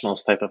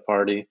nationalist type of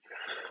party.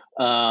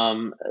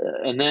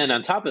 And then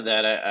on top of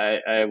that,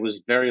 I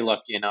was very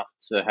lucky enough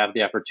to have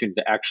the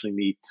opportunity to actually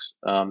meet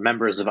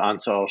members of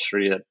Ansar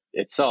al-Sharia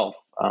itself.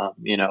 I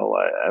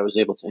was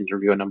able to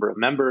interview a number of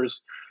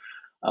members.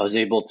 I was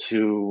able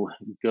to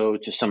go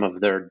to some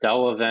of their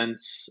dawah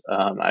events.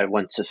 I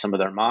went to some of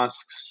their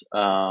mosques.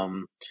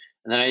 And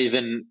then I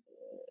even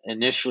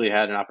initially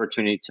had an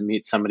opportunity to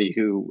meet somebody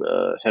who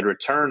had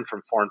returned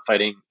from foreign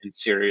fighting in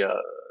Syria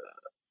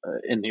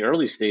in the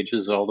early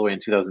stages, all the way in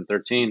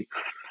 2013,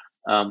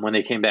 when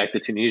they came back to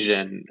Tunisia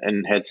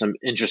and had some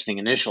interesting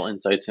initial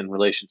insights in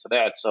relation to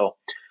that. So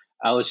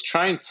I was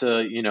trying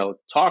to,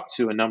 talk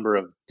to a number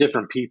of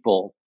different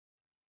people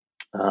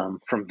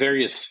from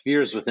various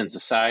spheres within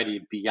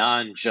society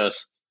beyond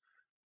just,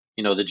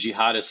 the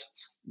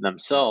jihadists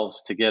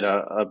themselves, to get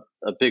a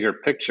bigger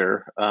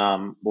picture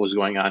what was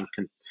going on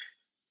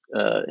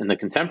in the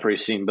contemporary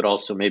scene, but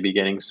also maybe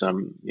getting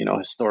some,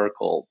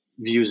 historical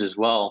views as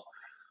well.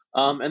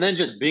 And then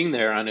just being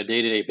there on a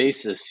day-to-day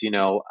basis,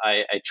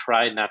 I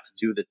tried not to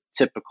do the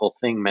typical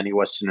thing many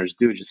Westerners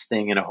do, just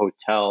staying in a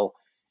hotel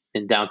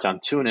in downtown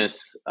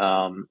Tunis.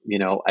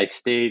 I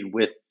stayed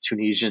with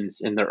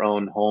Tunisians in their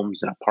own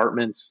homes and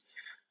apartments.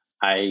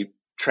 I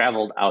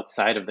traveled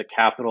outside of the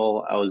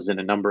capital. I was in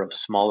a number of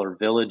smaller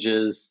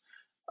villages,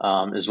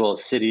 as well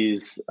as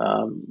cities,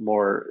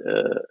 more,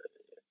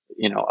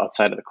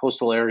 outside of the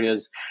coastal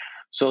areas.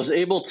 So I was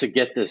able to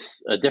get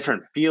a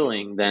different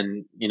feeling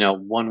than,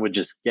 one would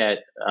just get,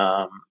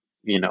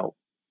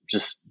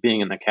 just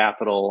being in the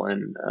capital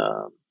and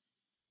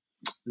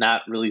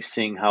not really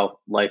seeing how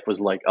life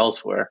was like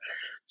elsewhere.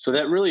 So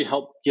that really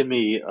helped give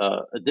me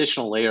an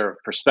additional layer of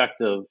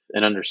perspective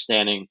and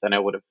understanding than I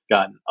would have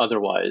gotten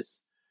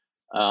otherwise.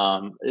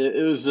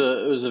 It was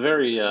a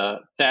very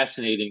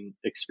fascinating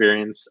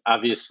experience.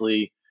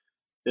 Obviously,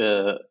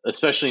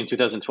 especially in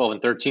 2012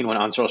 and 13, when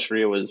Ansar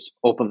al-Sharia was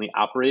openly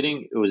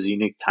operating, it was a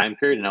unique time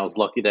period, and I was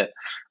lucky that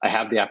I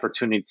had the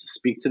opportunity to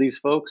speak to these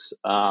folks.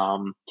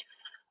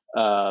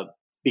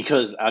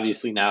 Because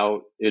obviously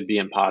now it'd be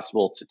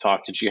impossible to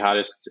talk to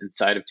jihadists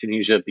inside of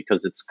Tunisia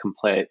because it's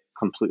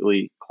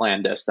completely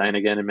clandestine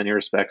again in many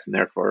respects, and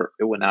therefore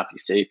it would not be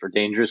safe or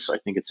dangerous. So I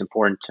think it's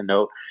important to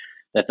note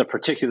that the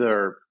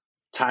particular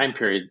time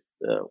period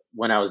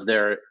when I was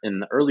there in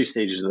the early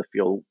stages of the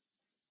field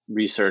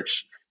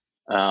research,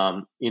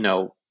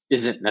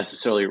 isn't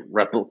necessarily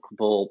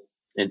replicable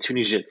in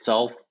Tunisia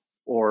itself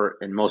or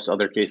in most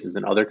other cases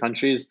in other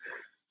countries.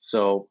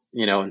 So,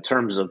 in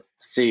terms of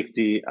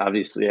safety,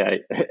 obviously, I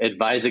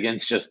advise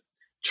against just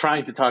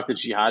trying to talk to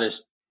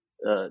jihadists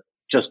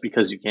just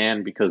because you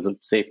can, because of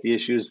safety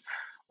issues.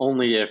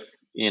 Only if,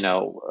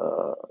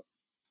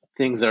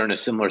 things are in a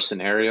similar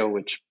scenario,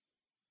 which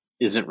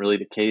isn't really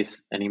the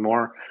case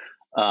anymore.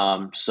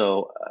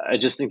 So I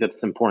just think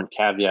that's an important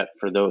caveat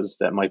for those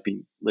that might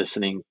be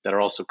listening that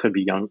are also could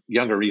be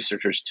younger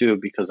researchers too,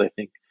 because I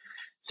think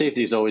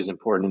safety is always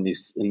important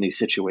in these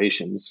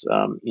situations.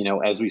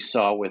 As we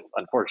saw with,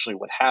 unfortunately,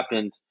 what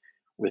happened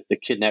with the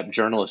kidnapped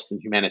journalists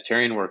and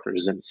humanitarian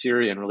workers in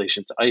Syria in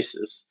relation to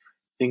ISIS,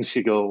 things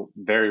could go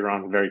very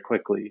wrong very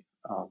quickly.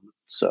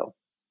 So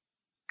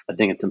I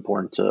think it's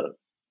important to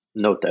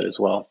note that as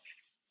well.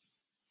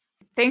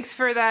 Thanks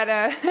for that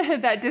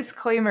that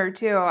disclaimer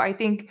too. I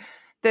think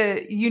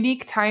the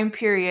unique time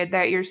period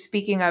that you're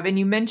speaking of, and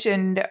you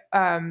mentioned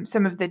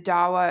some of the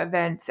Dawa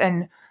events,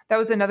 and that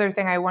was another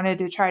thing I wanted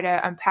to try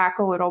to unpack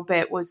a little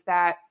bit, was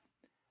that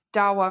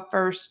Dawa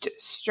first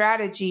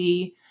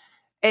strategy.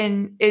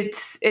 And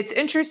it's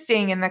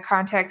interesting in the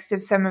context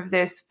of some of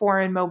this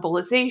foreign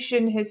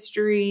mobilization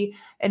history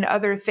and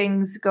other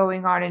things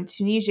going on in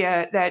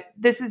Tunisia, that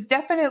this is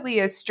definitely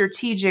a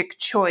strategic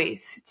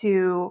choice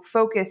to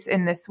focus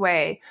in this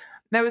way.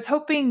 And I was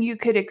hoping you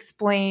could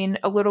explain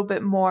a little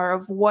bit more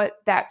of what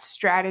that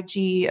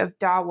strategy of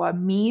Dawa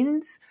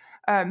means,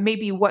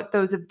 maybe what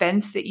those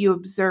events that you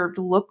observed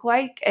look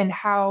like, and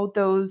how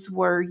those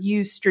were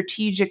used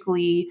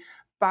strategically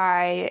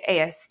by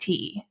AST.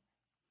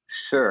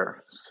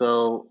 Sure.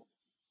 So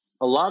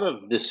a lot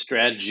of this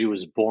strategy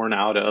was born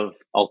out of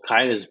Al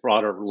Qaeda's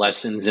broader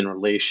lessons in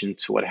relation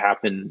to what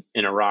happened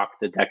in Iraq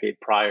the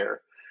decade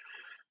prior.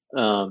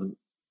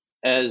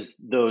 As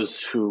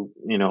those who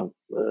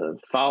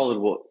followed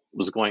what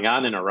was going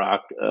on in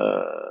Iraq,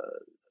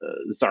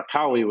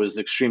 Zarqawi was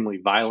extremely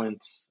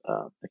violent,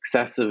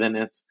 excessive in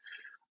it,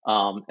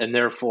 and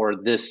therefore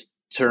this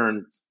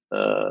turned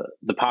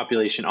the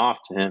population off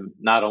to him.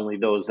 Not only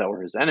those that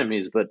were his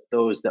enemies, but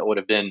those that would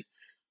have been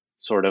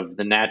sort of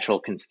the natural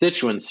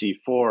constituency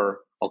for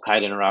Al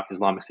Qaeda in Iraq,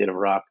 Islamic State of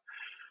Iraq.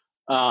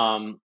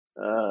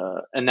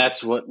 and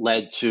that's what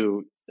led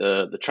to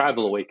the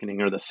tribal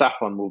awakening or the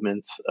Safwan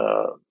movement,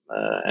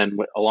 and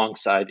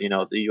alongside,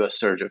 the U.S.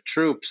 surge of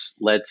troops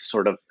led to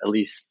sort of at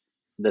least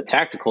the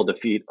tactical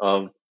defeat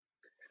of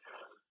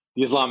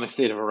the Islamic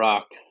State of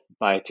Iraq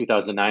by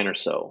 2009 or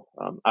so.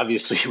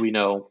 Obviously, we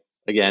know,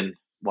 again,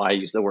 why I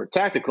use the word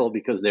tactical,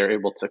 because they're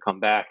able to come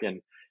back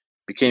and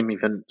became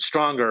even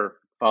stronger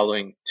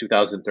following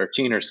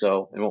 2013 or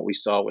so, and what we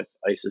saw with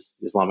ISIS,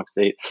 Islamic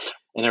State,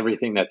 and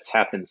everything that's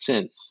happened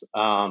since.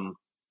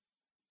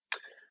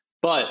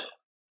 But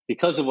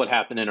because of what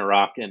happened in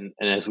Iraq, and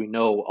as we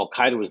know,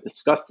 Al-Qaeda was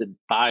disgusted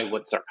by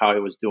what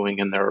Zarqawi was doing,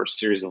 and there were a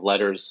series of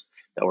letters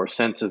that were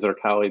sent to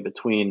Zarqawi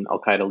between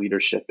Al-Qaeda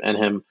leadership and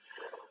him.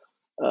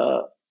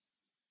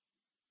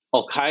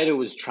 Al-Qaeda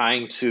was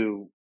trying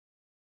to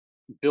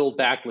build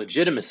back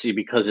legitimacy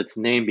because its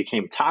name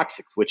became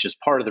toxic, which is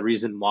part of the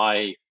reason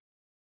why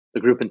the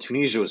group in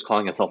Tunisia was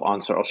calling itself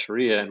Ansar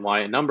al-Sharia, and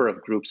why a number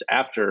of groups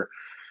after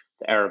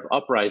the Arab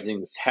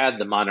uprisings had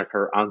the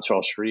moniker Ansar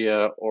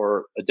al-Sharia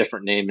or a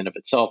different name in of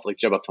itself, like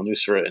Jabhat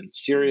al-Nusra in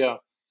Syria.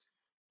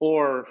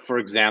 Or, for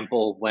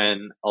example,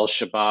 when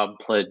al-Shabaab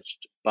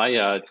pledged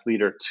Bay'a, its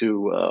leader,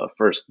 to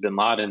first bin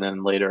Laden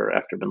and later,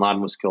 after bin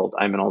Laden was killed,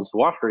 Ayman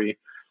al-Zawahiri,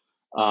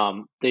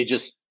 they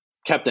just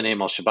kept the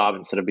name al-Shabaab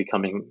instead of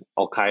becoming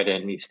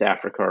al-Qaeda in East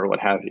Africa or what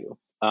have you.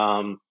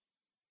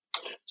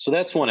 So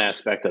that's one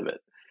aspect of it.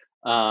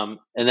 And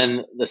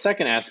then the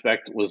second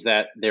aspect was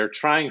that they're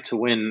trying to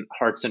win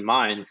hearts and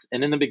minds.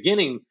 And in the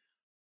beginning,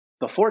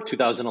 before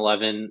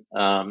 2011,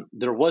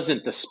 there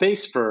wasn't the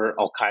space for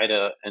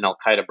Al-Qaeda and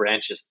Al-Qaeda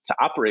branches to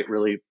operate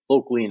really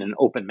locally in an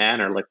open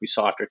manner like we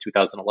saw after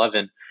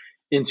 2011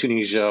 in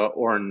Tunisia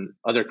or in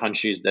other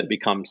countries that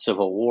become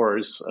civil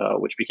wars,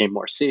 which became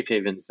more safe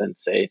havens than,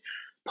 say,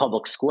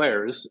 public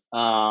squares.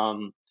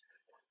 So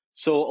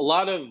a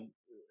lot of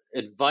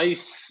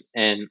advice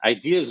and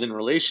ideas in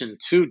relation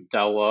to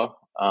dawah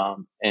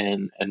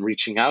and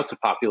reaching out to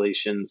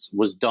populations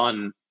was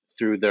done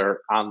through their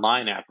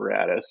online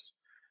apparatus.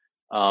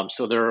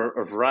 So there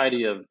are a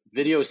variety of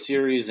video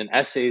series and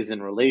essays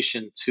in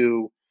relation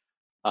to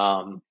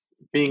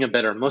being a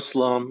better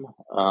Muslim,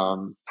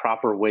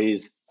 proper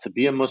ways to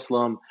be a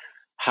Muslim,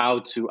 how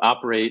to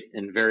operate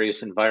in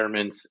various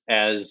environments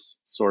as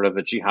sort of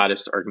a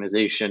jihadist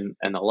organization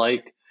and the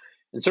like.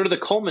 And sort of the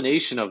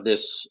culmination of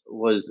this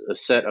was a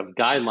set of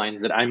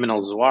guidelines that Ayman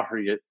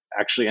al-Zawahiri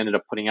actually ended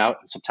up putting out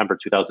in September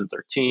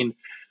 2013,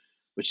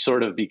 which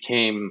sort of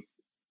became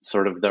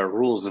sort of the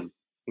rules of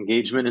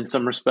engagement in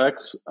some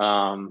respects.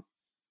 But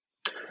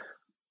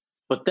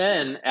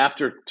then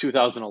after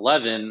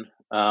 2011,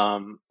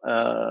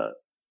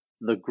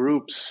 the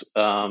groups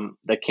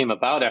that came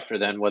about after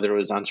then, whether it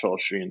was Ansar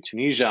al-Sharia in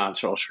Tunisia,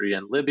 Ansar al-Sharia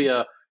in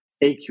Libya,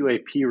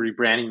 AQAP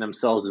rebranding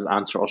themselves as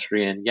Ansar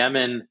al-Sharia in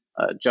Yemen,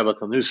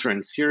 Jabhat al-Nusra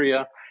in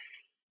Syria,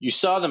 you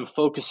saw them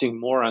focusing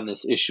more on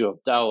this issue of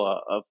dawah.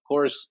 Of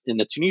course, in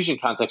the Tunisian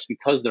context,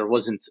 because there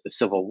wasn't a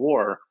civil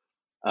war,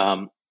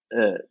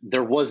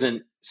 there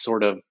wasn't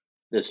sort of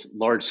this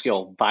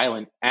large-scale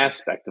violent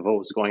aspect of what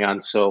was going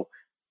on. So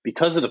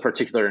because of the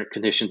particular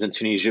conditions in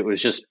Tunisia, it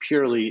was just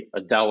purely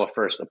a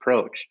dawah-first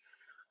approach.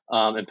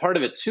 And part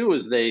of it, too,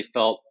 is they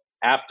felt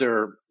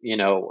after,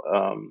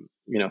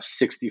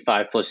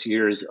 65 plus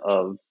years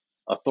of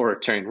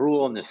authoritarian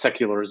rule and the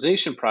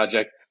secularization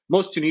project,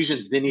 most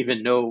Tunisians didn't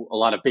even know a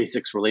lot of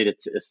basics related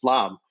to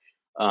Islam,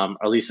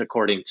 at least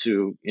according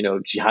to,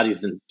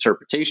 jihadi's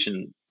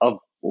interpretation of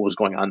what was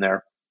going on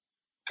there.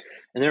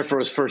 And therefore,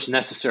 it was first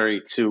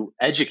necessary to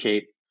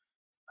educate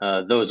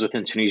those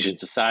within Tunisian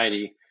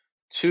society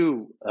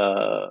to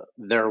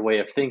their way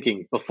of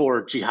thinking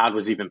before jihad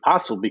was even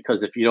possible.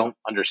 Because if you don't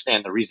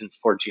understand the reasons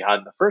for jihad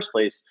in the first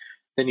place,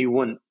 then you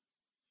wouldn't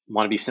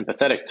want to be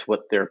sympathetic to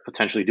what they're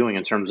potentially doing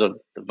in terms of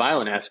the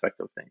violent aspect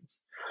of things.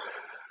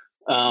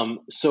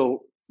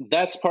 So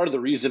that's part of the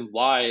reason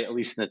why, at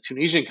least in the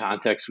Tunisian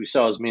context, we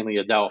saw as mainly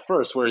a dawah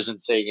first, whereas in,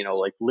 say,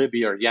 like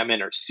Libya or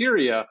Yemen or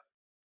Syria,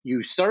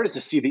 you started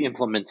to see the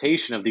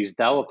implementation of these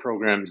dawah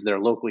programs there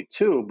locally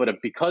too.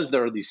 But because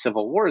there are these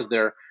civil wars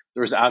there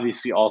was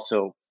obviously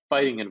also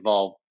fighting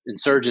involved,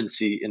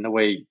 insurgency in the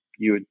way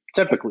you would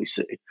typically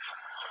see.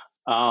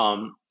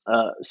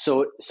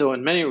 So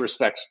in many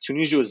respects,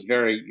 Tunisia was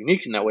very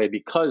unique in that way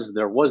because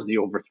there was the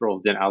overthrow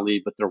of Ben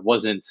Ali, but there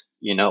wasn't,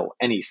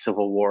 any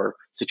civil war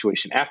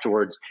situation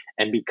afterwards.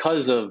 And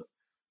because of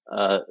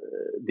the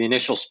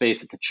initial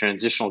space that the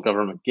transitional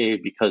government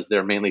gave, because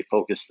they're mainly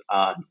focused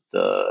on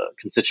the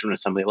Constituent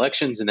Assembly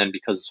elections, and then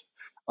because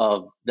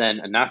of then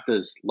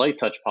Ennahda's light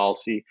touch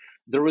policy,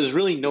 there was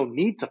really no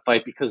need to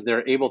fight because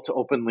they're able to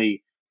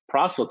openly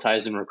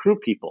proselytize and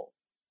recruit people.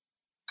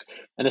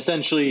 And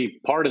essentially,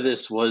 part of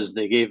this was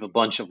they gave a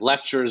bunch of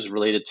lectures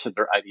related to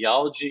their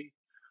ideology.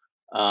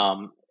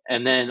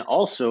 And then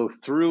also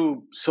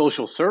through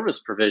social service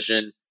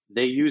provision,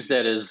 they used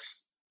that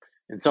as,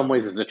 in some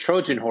ways, as a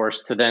Trojan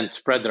horse to then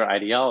spread their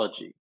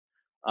ideology.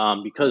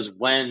 Because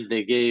when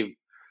they gave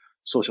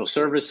social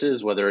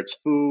services, whether it's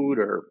food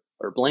or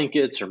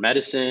blankets or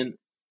medicine,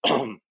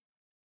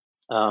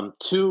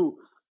 to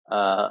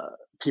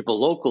people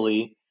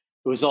locally,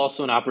 it was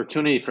also an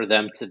opportunity for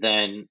them to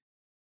then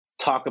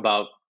talk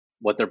about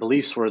what their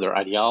beliefs were, their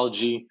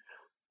ideology,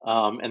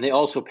 and they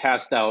also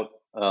passed out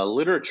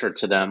literature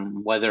to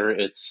them, whether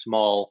it's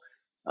small,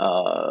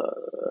 uh,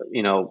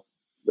 you know,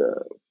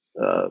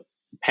 uh,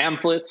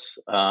 pamphlets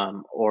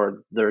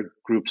or their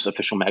group's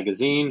official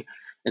magazine,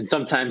 and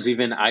sometimes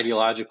even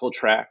ideological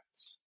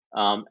tracts.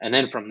 And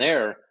then from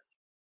there,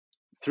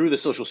 through the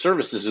social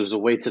services, it was a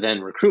way to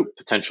then recruit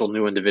potential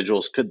new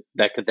individuals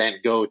that could then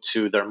go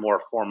to their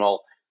more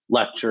formal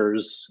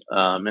lectures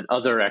and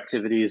other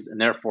activities,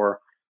 and therefore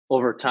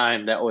over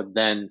time that would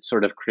then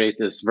sort of create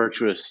this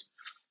virtuous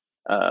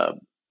uh,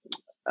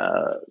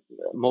 uh,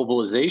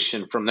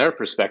 mobilization from their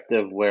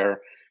perspective, where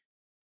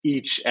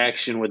each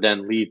action would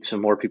then lead to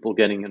more people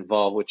getting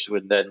involved, which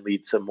would then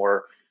lead to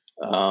more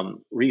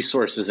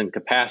resources and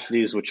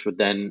capacities, which would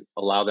then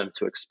allow them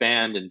to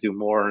expand and do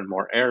more and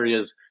more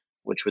areas,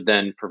 which would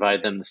then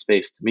provide them the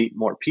space to meet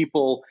more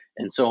people,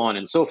 and so on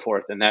and so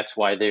forth. And that's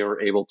why they were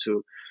able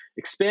to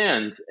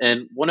expand.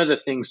 And one of the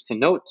things to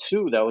note,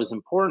 too, that was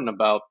important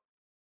about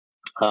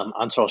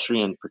Ansar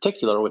al-Sharia in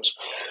particular, which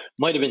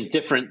might have been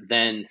different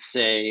than,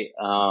 say,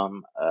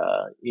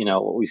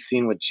 what we've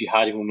seen with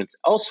jihadi movements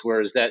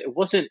elsewhere, is that it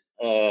wasn't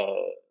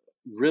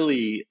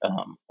really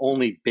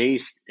only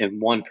based in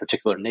one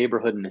particular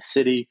neighborhood in a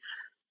city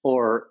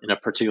or in a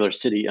particular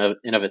city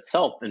in of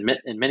itself.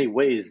 In many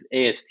ways,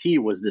 AST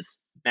was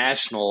this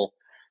national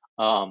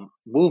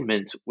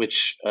movement,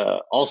 which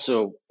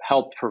also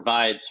helped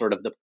provide sort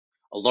of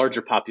a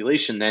larger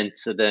population then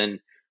to then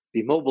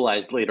be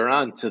mobilized later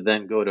on to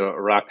then go to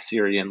Iraq,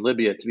 Syria, and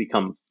Libya to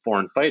become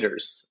foreign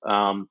fighters.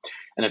 And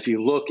if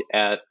you look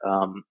at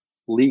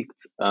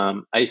leaked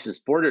ISIS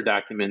border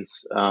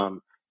documents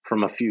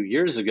from a few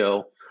years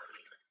ago,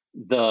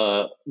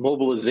 the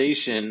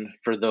mobilization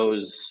for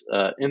those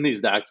in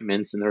these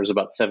documents, and there was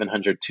about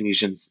 700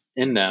 Tunisians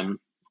in them,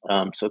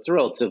 so it's a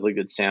relatively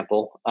good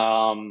sample.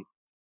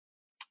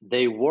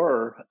 They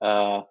were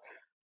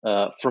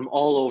from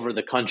all over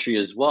the country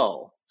as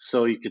well.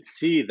 So you could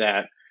see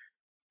that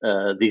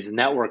these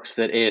networks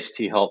that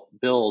AST helped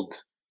build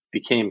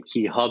became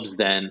key hubs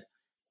then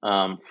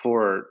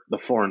for the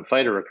foreign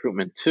fighter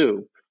recruitment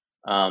too,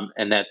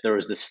 and that there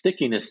was the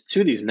stickiness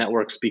to these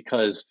networks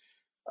because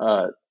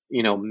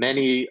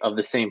many of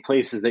the same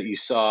places that you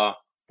saw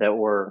that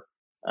were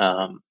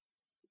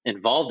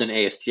involved in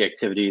AST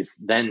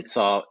activities then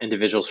saw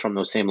individuals from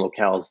those same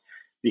locales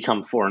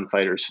become foreign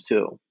fighters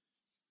too.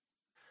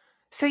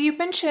 So you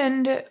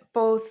mentioned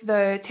both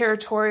the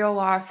territorial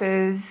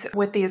losses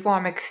with the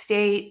Islamic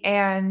State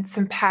and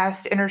some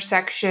past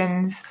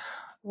intersections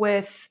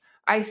with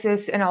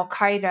ISIS and Al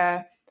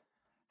Qaeda.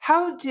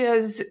 How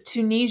does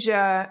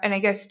Tunisia, and I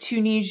guess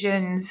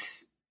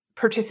Tunisians'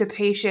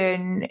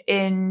 participation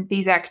in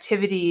these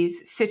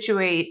activities,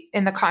 situate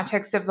in the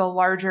context of the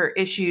larger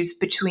issues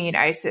between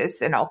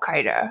ISIS and Al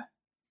Qaeda?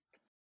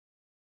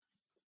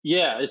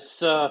 Yeah,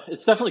 it's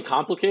definitely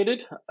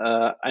complicated.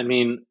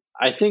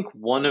 I think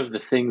one of the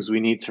things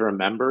we need to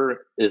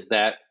remember is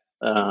that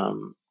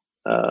um,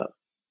 uh,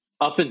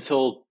 up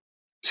until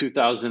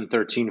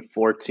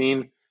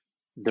 2013-14,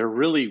 there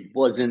really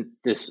wasn't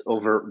this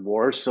overt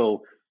war.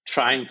 So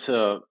trying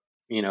to,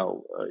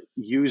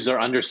 use our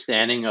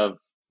understanding of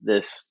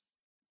this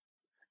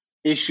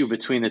issue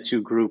between the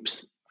two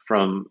groups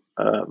from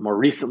more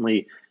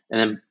recently, and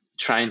then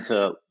trying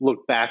to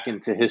look back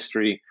into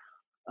history,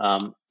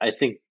 I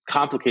think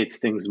complicates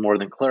things more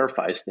than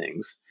clarifies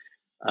things.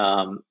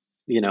 Um,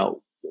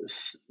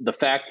 the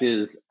fact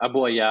is, Abu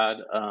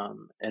Ayyad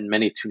and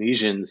many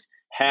Tunisians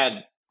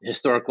had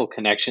historical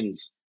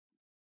connections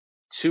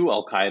to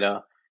Al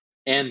Qaeda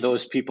and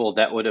those people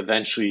that would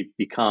eventually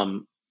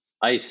become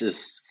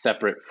ISIS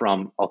separate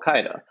from Al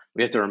Qaeda.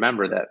 We have to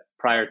remember that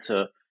prior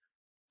to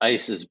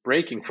ISIS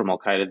breaking from Al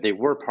Qaeda, they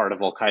were part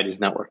of Al Qaeda's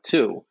network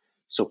too.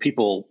 So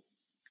people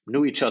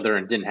knew each other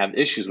and didn't have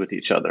issues with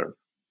each other.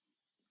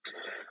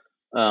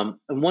 And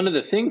one of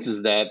the things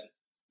is that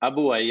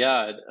Abu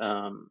Ayyad,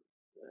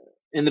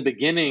 in the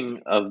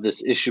beginning of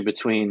this issue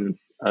between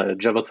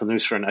Jabhat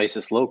al-Nusra and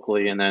ISIS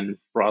locally, and then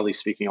broadly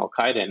speaking, Al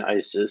Qaeda and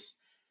ISIS,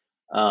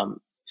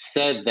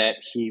 said that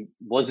he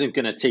wasn't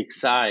going to take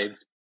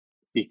sides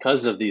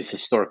because of these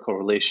historical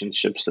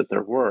relationships that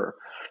there were.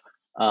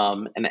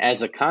 And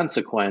as a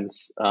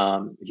consequence,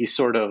 he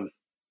sort of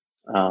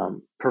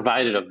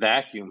provided a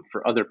vacuum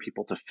for other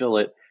people to fill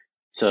it,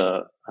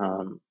 to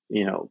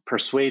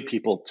persuade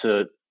people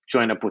to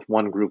join up with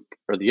one group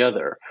or the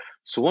other.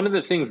 So one of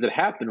the things that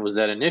happened was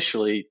that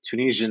initially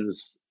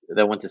Tunisians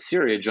that went to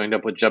Syria joined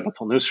up with Jabhat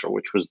al-Nusra,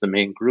 which was the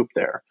main group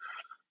there.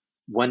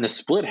 When the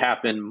split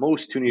happened,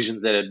 most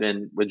Tunisians that had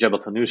been with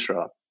Jabhat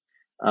al-Nusra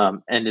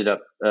ended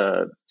up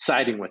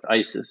siding with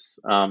ISIS,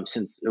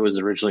 since it was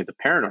originally the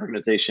parent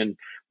organization,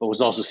 but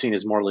was also seen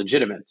as more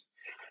legitimate.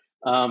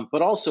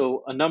 But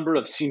also a number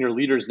of senior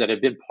leaders that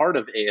had been part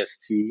of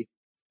AST,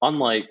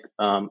 unlike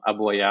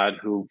Abu Ayyad,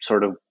 who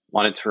sort of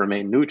wanted to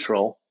remain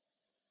neutral,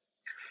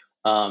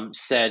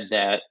 said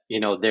that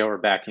they were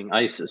backing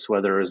ISIS,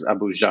 whether it was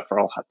Abu Jafar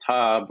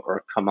al-Hattab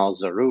or Kamal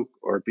Zarruq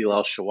or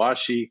Bilal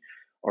Shawashi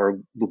or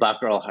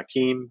Boubacar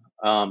al-Hakim.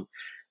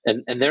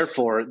 And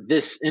therefore,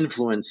 this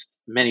influenced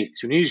many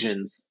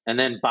Tunisians. And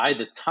then by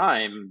the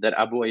time that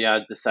Abu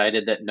Ayyad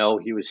decided that no,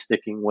 he was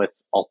sticking with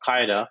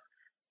al-Qaeda,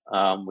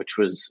 which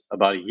was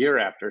about a year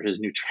after his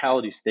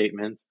neutrality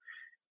statement,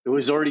 it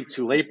was already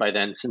too late by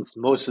then, since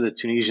most of the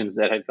Tunisians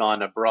that had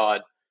gone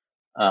abroad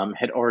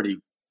had already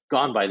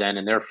gone by then,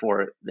 and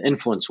therefore the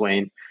influence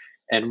waned.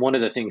 And one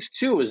of the things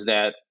too is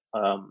that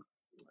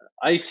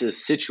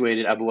ISIS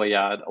situated Abu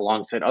Ayyad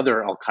alongside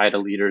other Al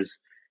Qaeda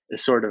leaders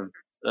as sort of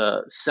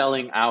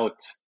selling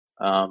out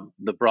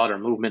the broader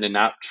movement and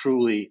not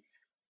truly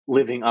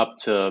living up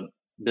to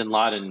bin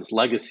Laden's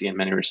legacy in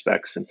many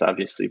respects, since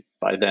obviously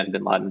by then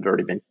bin Laden had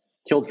already been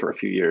killed for a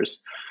few years.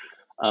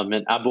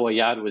 And Abu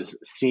Ayyad was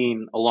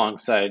seen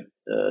alongside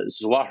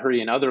Zawahiri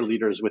and other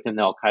leaders within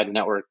the Al Qaeda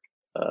network.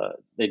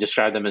 They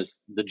described them as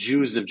the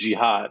Jews of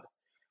Jihad.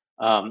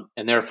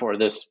 And therefore,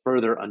 this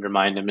further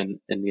undermined him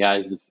in the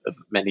eyes of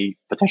many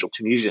potential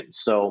Tunisians.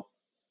 So,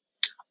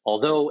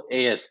 although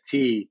AST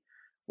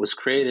was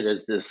created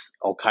as this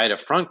Al Qaeda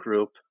front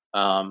group,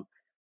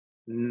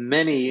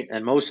 many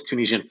and most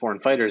Tunisian foreign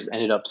fighters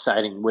ended up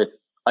siding with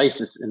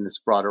ISIS in this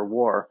broader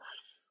war,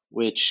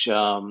 which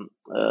can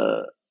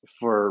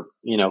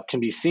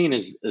be seen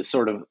as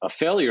sort of a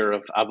failure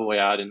of Abu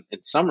Ayyad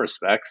in some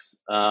respects,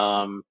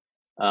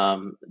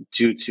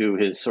 due to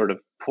his sort of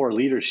poor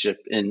leadership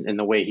in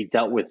the way he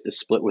dealt with the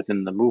split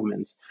within the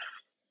movement,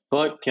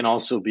 but can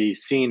also be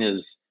seen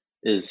as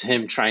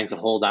him trying to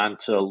hold on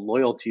to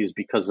loyalties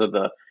because of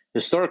the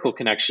historical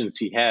connections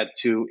he had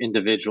to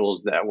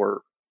individuals that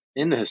were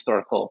in the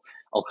historical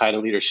Al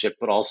Qaeda leadership,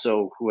 but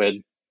also who had,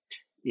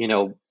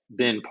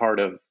 been part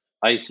of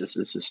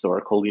ISIS's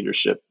historical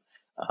leadership.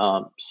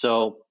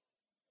 So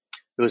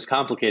it was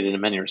complicated in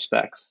many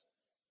respects.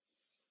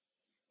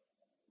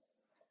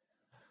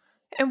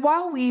 And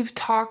while we've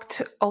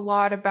talked a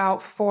lot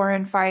about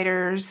foreign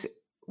fighters,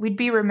 we'd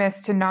be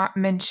remiss to not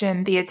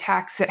mention the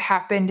attacks that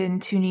happened in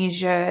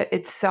Tunisia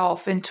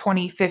itself in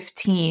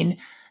 2015.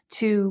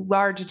 Two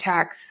large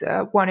attacks,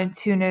 one in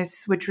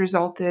Tunis, which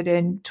resulted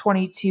in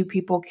 22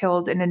 people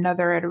killed, and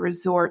another at a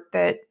resort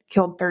that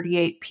killed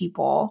 38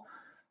 people.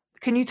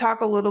 Can you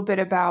talk a little bit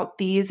about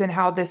these and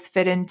how this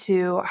fit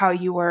into how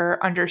you were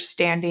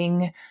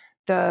understanding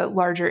the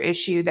larger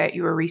issue that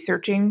you were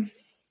researching?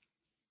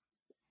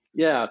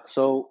 Yeah,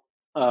 so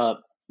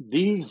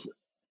these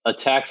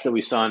attacks that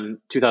we saw in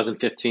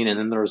 2015, and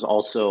then there was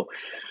also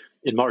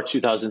in March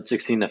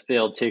 2016 the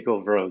failed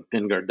takeover of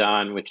Bin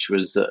Gardan, which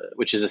is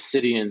a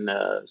city in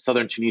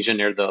southern Tunisia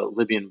near the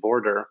Libyan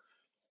border.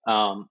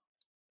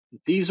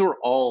 These were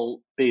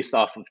all based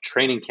off of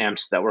training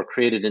camps that were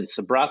created in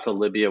Sabratha,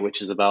 Libya,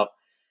 which is about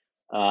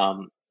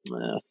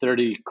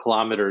 30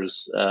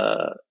 kilometers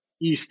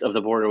east of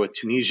the border with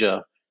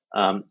Tunisia.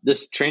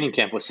 This training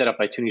camp was set up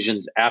by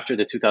Tunisians after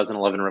the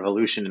 2011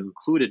 revolution and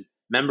included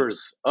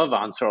members of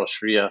Ansar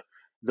al-Sharia,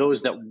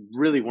 those that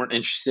really weren't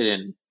interested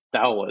in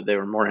dawah. They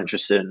were more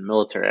interested in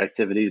military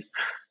activities.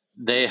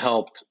 They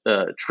helped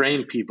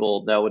train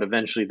people that would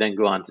eventually then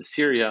go on to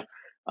Syria.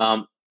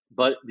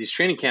 But these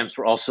training camps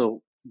were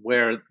also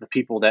where the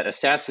people that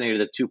assassinated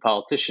the two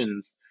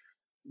politicians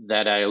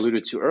that I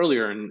alluded to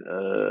earlier in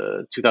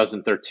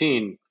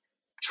 2013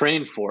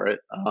 trained for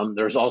it.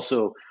 There's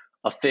also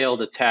a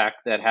failed attack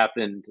that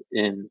happened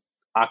in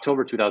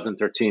October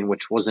 2013,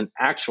 which wasn't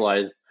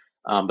actualized,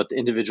 but the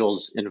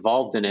individuals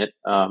involved in it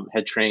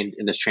had trained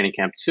in this training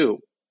camp too.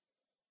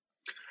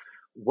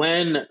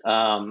 When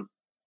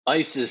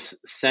ISIS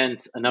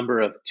sent a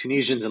number of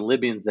Tunisians and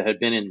Libyans that had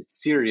been in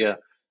Syria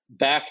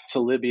back to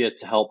Libya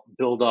to help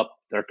build up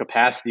their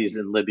capacities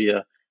in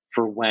Libya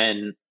for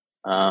when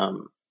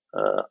Abu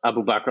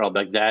Bakr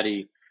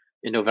al-Baghdadi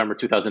in November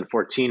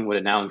 2014 would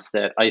announce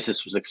that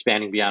ISIS was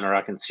expanding beyond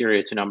Iraq and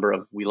Syria to a number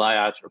of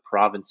wilayat or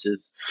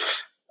provinces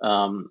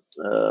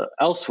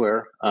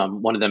elsewhere,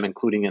 one of them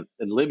including in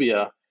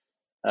Libya.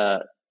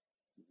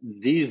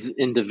 These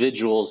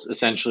individuals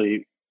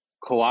essentially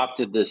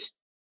co-opted this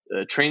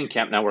training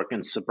camp network in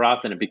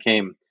Sabratha, and it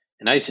became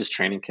an ISIS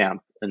training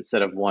camp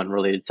instead of one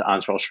related to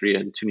Ansar al-Sharia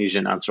in Tunisia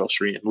and Ansar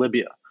al-Sharia in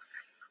Libya.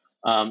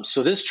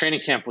 So this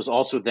training camp was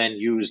also then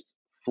used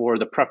for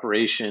the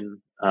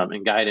preparation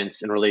and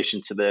guidance in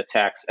relation to the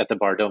attacks at the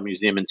Bardo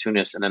Museum in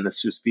Tunis and then the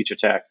Sousse Beach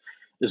attack,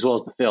 as well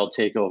as the failed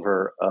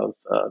takeover of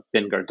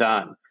Bin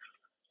Gardan.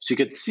 So you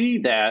could see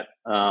that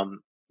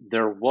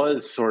there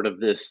was sort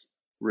of this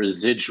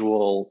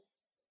residual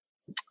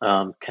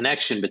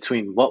connection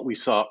between what we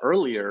saw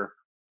earlier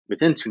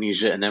within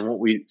Tunisia and then what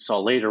we saw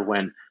later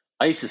when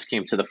ISIS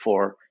came to the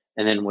fore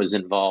and then was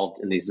involved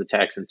in these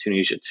attacks in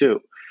Tunisia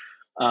too.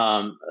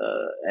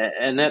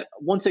 And that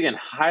once again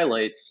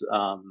highlights,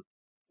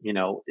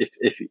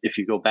 if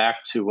you go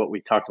back to what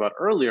we talked about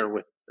earlier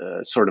with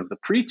sort of the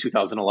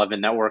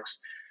pre-2011 networks,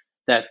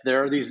 that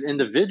there are these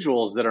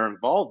individuals that are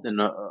involved in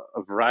a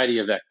variety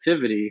of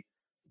activity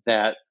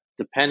that,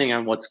 depending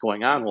on what's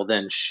going on, will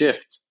then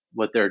shift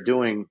what they're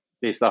doing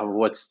based off of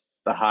what's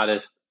the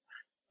hottest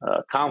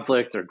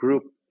conflict or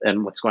group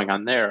and what's going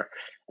on there.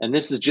 And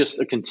this is just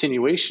a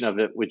continuation of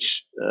it,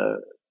 which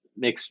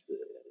makes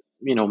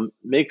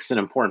an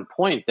important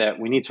point that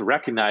we need to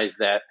recognize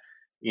that,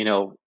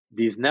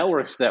 these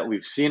networks that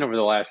we've seen over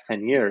the last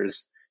 10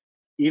 years,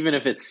 even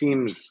if it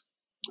seems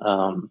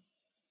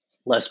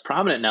less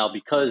prominent now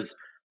because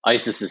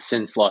ISIS has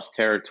since lost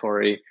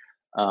territory,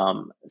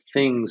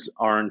 things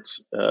aren't,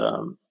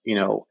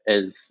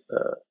 as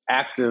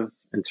active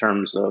in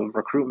terms of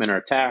recruitment or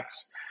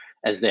attacks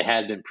as they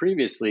had been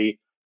previously.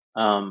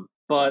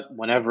 But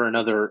whenever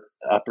another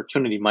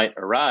opportunity might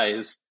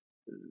arise,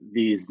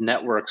 these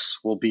networks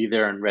will be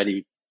there and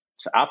ready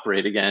to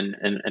operate again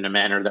in a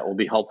manner that will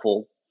be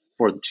helpful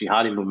for the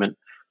jihadi movement,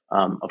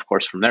 of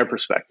course, from their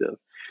perspective.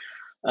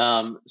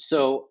 I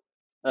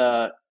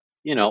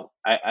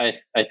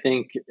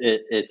think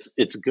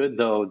it's good,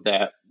 though,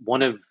 that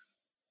one of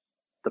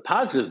the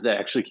positives that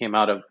actually came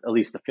out of at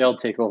least the failed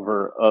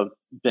takeover of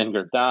Ben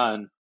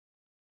Gurdon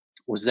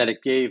was that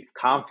it gave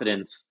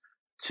confidence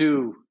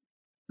to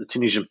the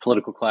Tunisian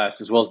political class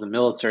as well as the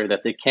military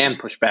that they can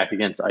push back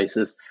against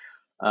ISIS,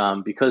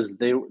 because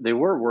they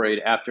were worried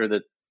after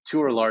the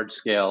two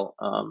large-scale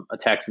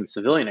attacks in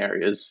civilian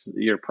areas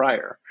the year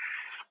prior.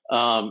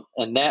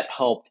 And that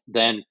helped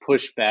then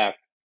push back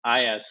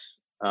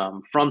IS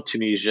from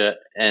Tunisia.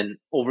 And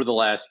over the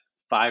last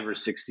 5 or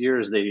 6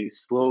 years, they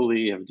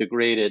slowly have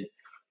degraded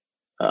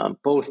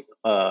both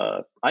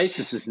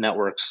ISIS's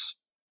networks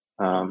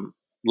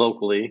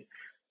locally,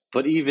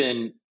 but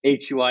even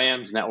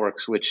AQIM's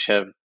networks, which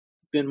have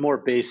been more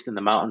based in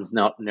the mountains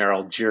near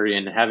Algeria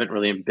and haven't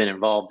really been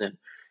involved in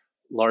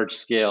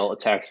large-scale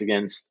attacks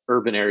against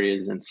urban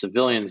areas and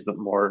civilians, but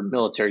more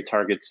military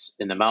targets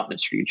in the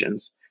mountainous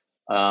regions.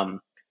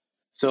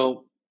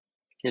 So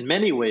in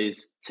many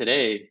ways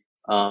today,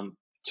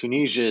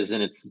 Tunisia is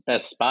in its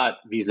best spot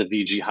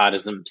vis-a-vis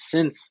jihadism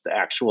since the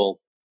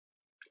actual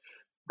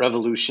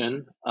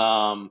revolution.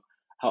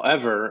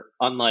 However,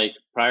 unlike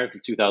prior to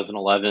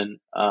 2011,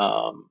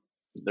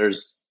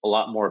 there's a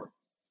lot more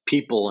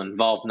people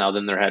involved now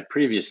than there had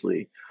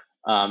previously.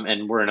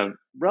 And we're in a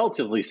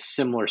relatively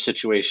similar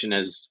situation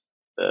as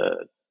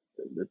the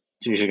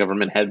Tunisian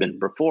government had been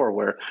before,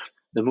 where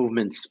the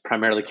movement's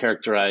primarily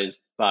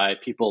characterized by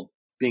people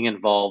being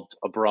involved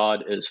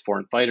abroad as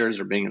foreign fighters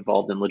or being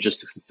involved in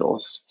logistics and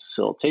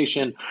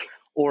facilitation.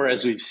 Or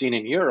as we've seen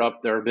in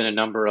Europe, there have been a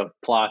number of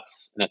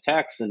plots and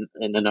attacks in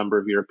a number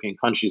of European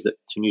countries that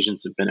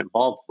Tunisians have been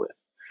involved with.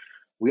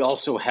 We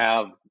also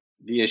have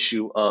the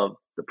issue of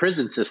the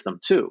prison system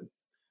too,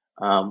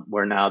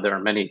 where now there are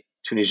many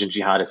Tunisian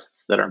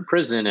jihadists that are in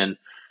prison, and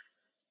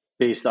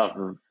based off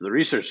of the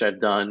research I've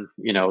done,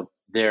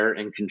 they're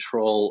in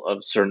control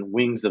of certain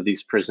wings of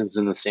these prisons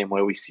in the same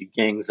way we see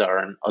gangs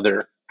are in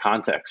other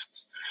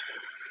contexts.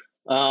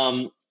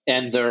 And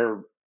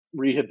their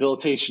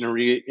rehabilitation and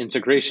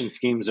reintegration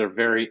schemes are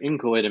very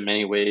inchoate in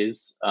many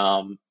ways,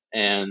 and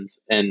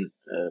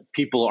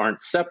people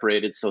aren't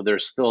separated, so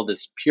there's still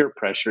this peer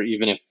pressure,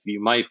 even if you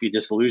might be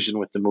disillusioned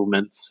with the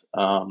movement,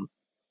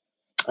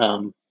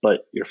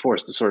 but you're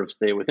forced to sort of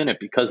stay within it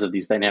because of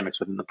these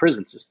dynamics within the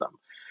prison system.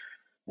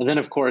 And then,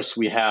 of course,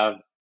 we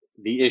have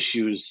the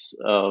issues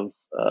of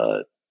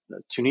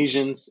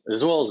Tunisians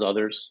as well as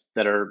others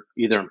that are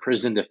either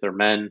imprisoned if they're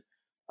men,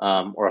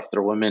 or if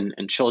they're women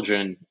and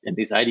children in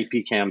these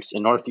IDP camps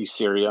in northeast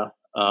Syria,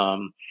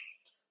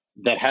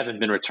 that haven't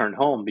been returned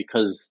home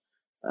because,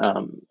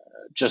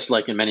 just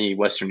like in many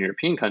Western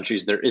European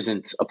countries, there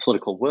isn't a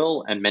political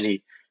will, and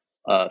many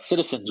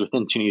citizens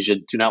within Tunisia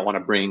do not want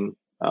to bring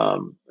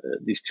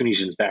these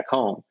Tunisians back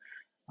home.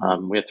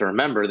 We have to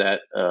remember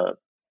that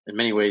in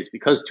many ways,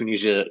 because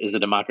Tunisia is a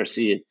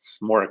democracy,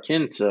 it's more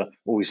akin to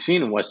what we've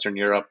seen in Western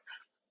Europe,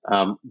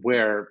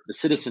 where the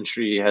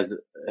citizenry has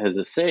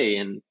a say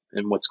in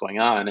what's going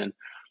on,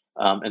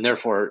 and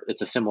therefore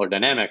it's a similar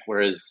dynamic.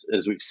 Whereas,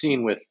 as we've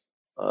seen with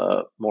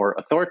more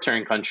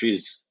authoritarian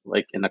countries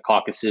like in the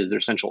Caucasus or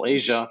Central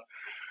Asia,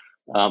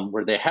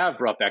 where they have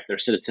brought back their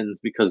citizens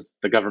because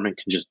the government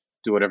can just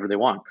do whatever they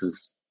want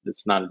because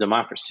it's not a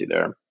democracy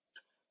there.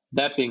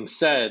 That being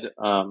said,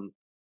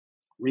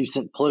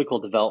 recent political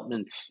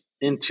developments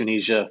in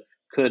Tunisia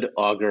could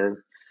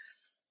augur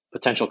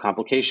potential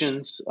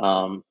complications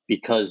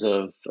because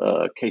of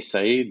Kais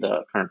Saied,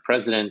 the current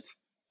president,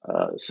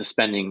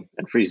 suspending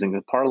and freezing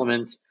the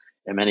parliament,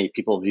 and many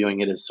people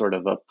viewing it as sort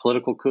of a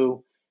political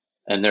coup.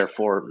 And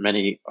therefore,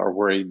 many are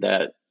worried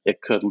that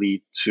it could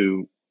lead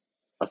to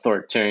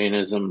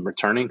authoritarianism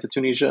returning to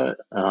Tunisia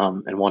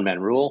and one-man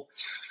rule.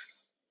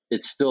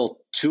 It's still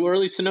too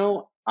early to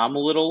know. I'm a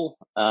little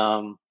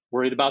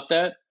worried about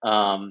that.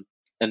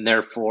 And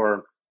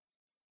therefore,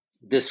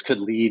 this could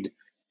lead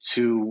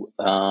to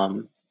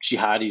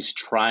jihadis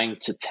trying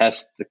to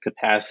test the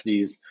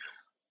capacities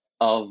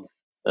of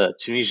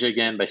Tunisia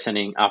again by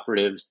sending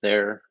operatives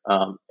there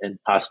and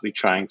possibly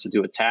trying to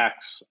do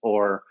attacks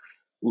or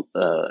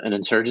an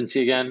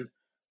insurgency again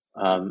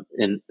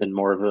in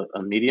more of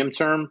a medium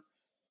term.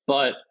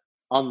 But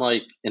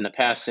unlike in the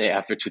past, say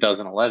after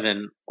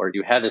 2011, where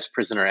you had this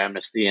prisoner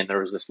amnesty and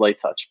there was this light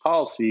touch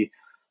policy,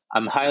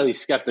 I'm highly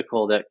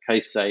skeptical that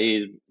Kais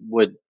Saied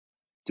would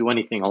do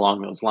anything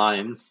along those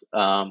lines.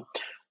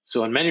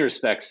 So in many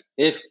respects,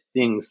 if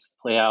things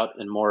play out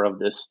in more of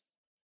this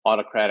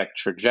autocratic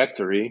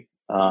trajectory,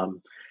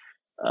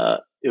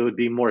 it would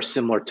be more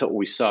similar to what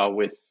we saw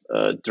with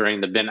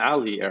during the Ben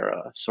Ali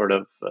era, sort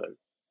of,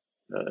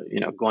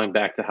 going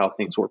back to how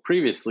things were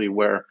previously,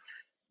 where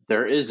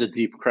there is a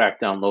deep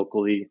crackdown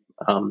locally.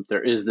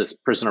 There is this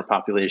prisoner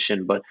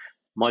population, but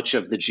much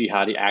of the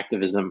jihadi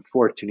activism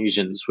for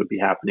Tunisians would be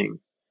happening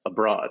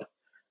abroad.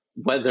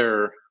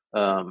 Whether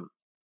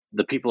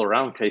the people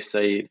around Kais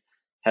Saied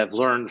have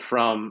learned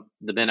from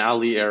the Ben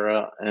Ali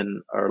era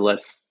and are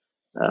less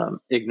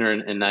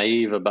ignorant and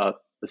naive about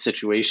the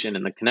situation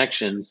and the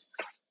connections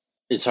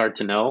is hard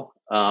to know.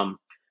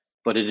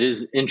 But it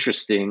is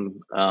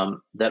interesting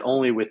that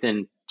only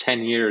within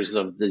 10 years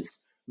of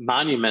this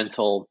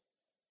monumental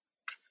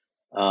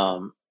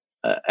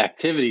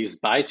activities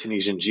by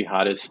Tunisian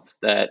jihadists,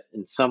 that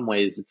in some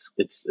ways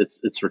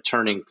it's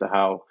returning to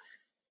how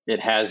it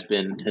has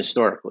been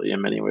historically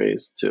in many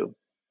ways too.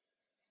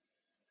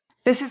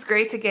 This is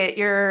great to get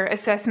your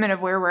assessment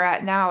of where we're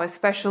at now,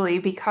 especially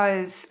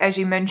because, as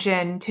you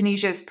mentioned,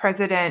 Tunisia's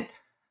president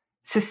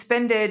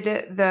suspended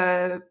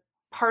the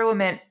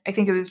parliament, I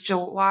think it was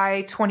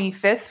July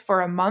 25th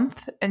for a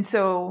month. And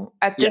so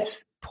at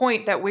this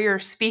point that we are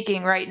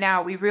speaking right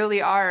now, we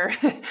really are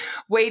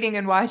waiting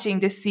and watching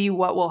to see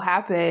what will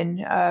happen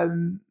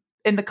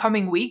in the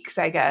coming weeks,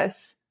 I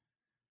guess.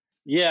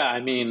 Yeah, I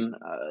mean,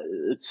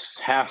 it's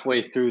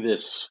halfway through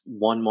this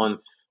 1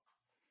 month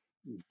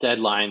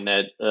deadline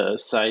that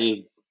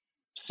Saeed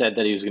said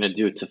that he was going to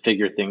do to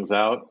figure things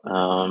out.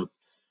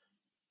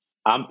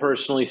 I'm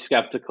personally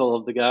skeptical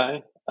of the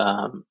guy.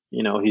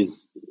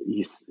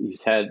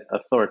 He's had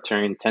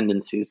authoritarian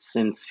tendencies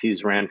since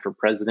he's ran for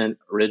president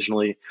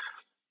originally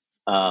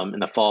in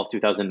the fall of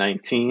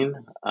 2019.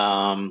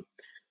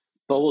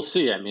 But we'll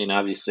see. I mean,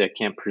 obviously, I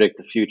can't predict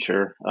the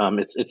future.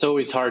 It's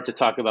always hard to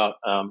talk about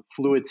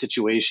fluid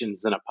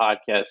situations in a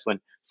podcast when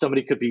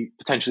somebody could be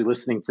potentially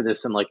listening to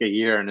this in like a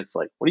year, and it's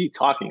like, what are you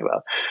talking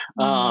about?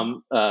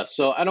 Mm-hmm.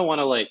 So I don't want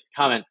to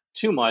comment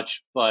too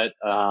much, but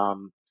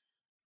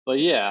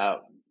yeah,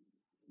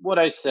 what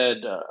I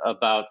said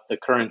about the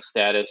current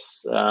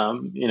status, I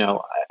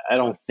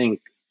don't think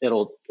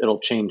it'll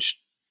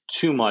change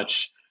too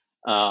much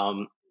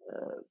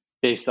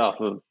based off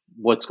of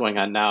what's going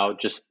on now,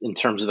 just in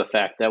terms of the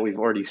fact that we've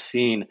already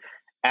seen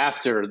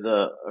after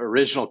the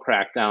original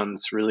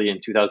crackdowns really in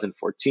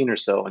 2014 or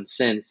so, and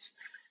since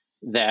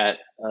that,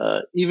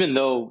 even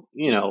though,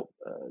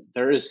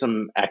 there is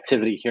some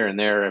activity here and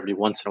there every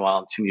once in a while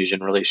in Tunisia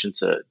in relation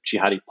to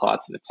jihadi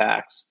plots and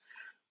attacks,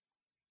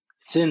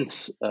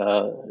 since,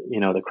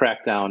 the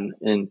crackdown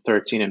in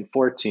 13 and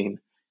 14,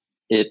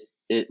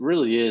 it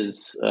really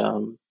is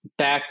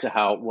back to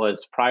how it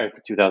was prior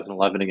to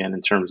 2011 again,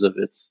 in terms of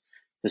its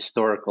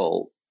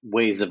historical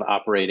ways of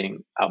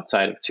operating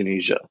outside of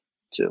Tunisia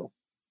too.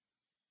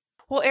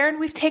 Well, Aaron,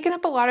 we've taken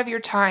up a lot of your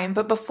time,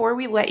 but before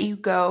we let you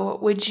go,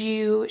 would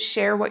you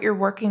share what you're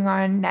working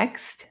on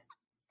next?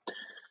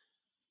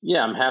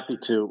 Yeah, I'm happy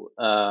to.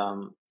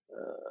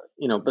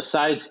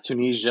 Besides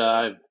Tunisia,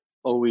 I've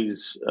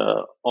always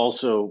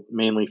also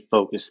mainly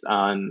focused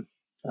on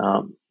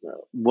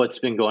what's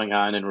been going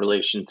on in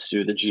relation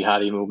to the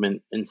jihadi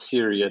movement in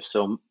Syria.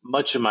 So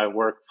much of my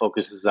work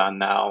focuses on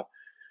now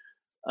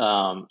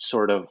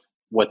sort of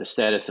what the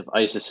status of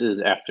ISIS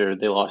is after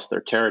they lost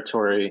their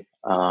territory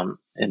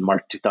in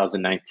March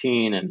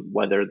 2019, and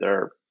whether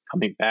they're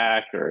coming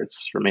back or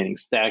it's remaining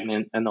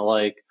stagnant and the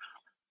like,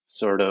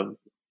 sort of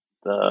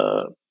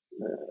the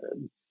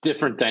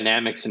different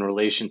dynamics in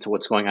relation to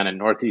what's going on in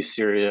northeast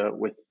Syria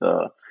with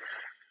the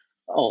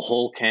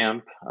Al-Hol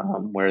camp,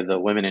 where the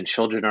women and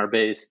children are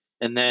based.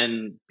 And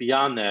then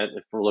beyond that,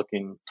 if we're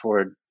looking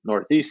toward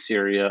northwest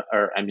Syria,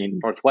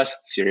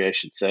 I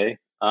should say,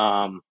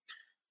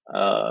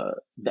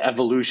 the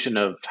evolution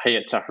of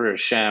Hayat Tahrir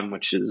al-Sham,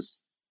 which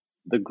is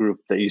the group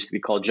that used to be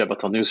called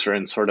Jabhat al-Nusra,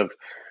 and sort of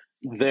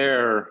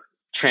their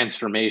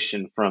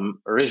transformation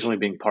from originally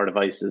being part of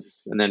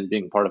ISIS and then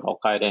being part of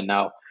Al-Qaeda and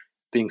now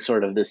being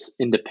sort of this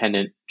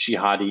independent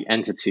jihadi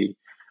entity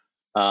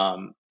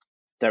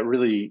that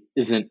really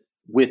isn't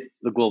with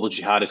the global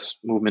jihadist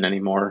movement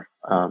anymore.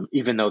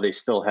 Even though they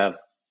still have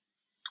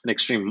an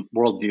extreme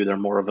worldview, they're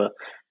more of a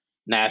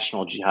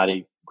national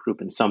jihadi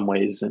group in some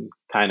ways, and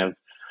kind of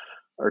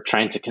are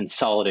trying to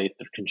consolidate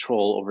their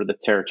control over the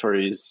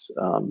territories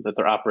that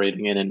they're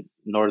operating in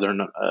northern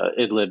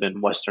Idlib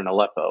and western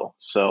Aleppo.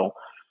 So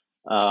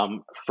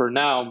for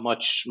now,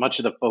 much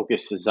of the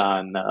focus is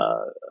on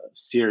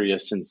Syria,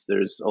 since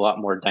there's a lot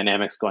more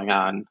dynamics going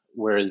on,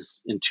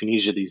 whereas in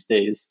Tunisia these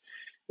days,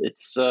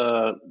 it's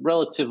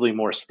relatively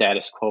more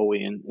status quo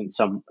in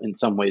some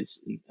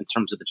ways in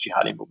terms of the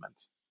jihadi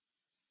movement.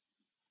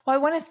 Well, I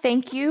want to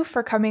thank you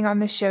for coming on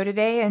the show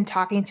today and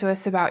talking to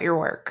us about your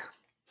work.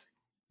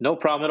 No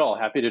problem at all.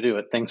 Happy to do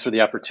it. Thanks for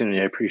the opportunity.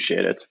 I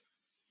appreciate it.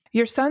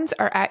 Your Sons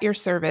Are at Your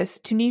Service,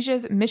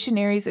 Tunisia's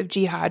Missionaries of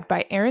Jihad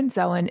by Aaron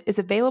Zelin is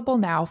available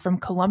now from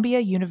Columbia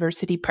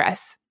University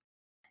Press.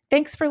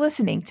 Thanks for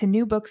listening to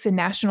New Books in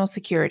National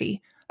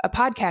Security, a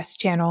podcast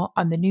channel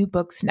on the New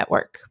Books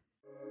Network.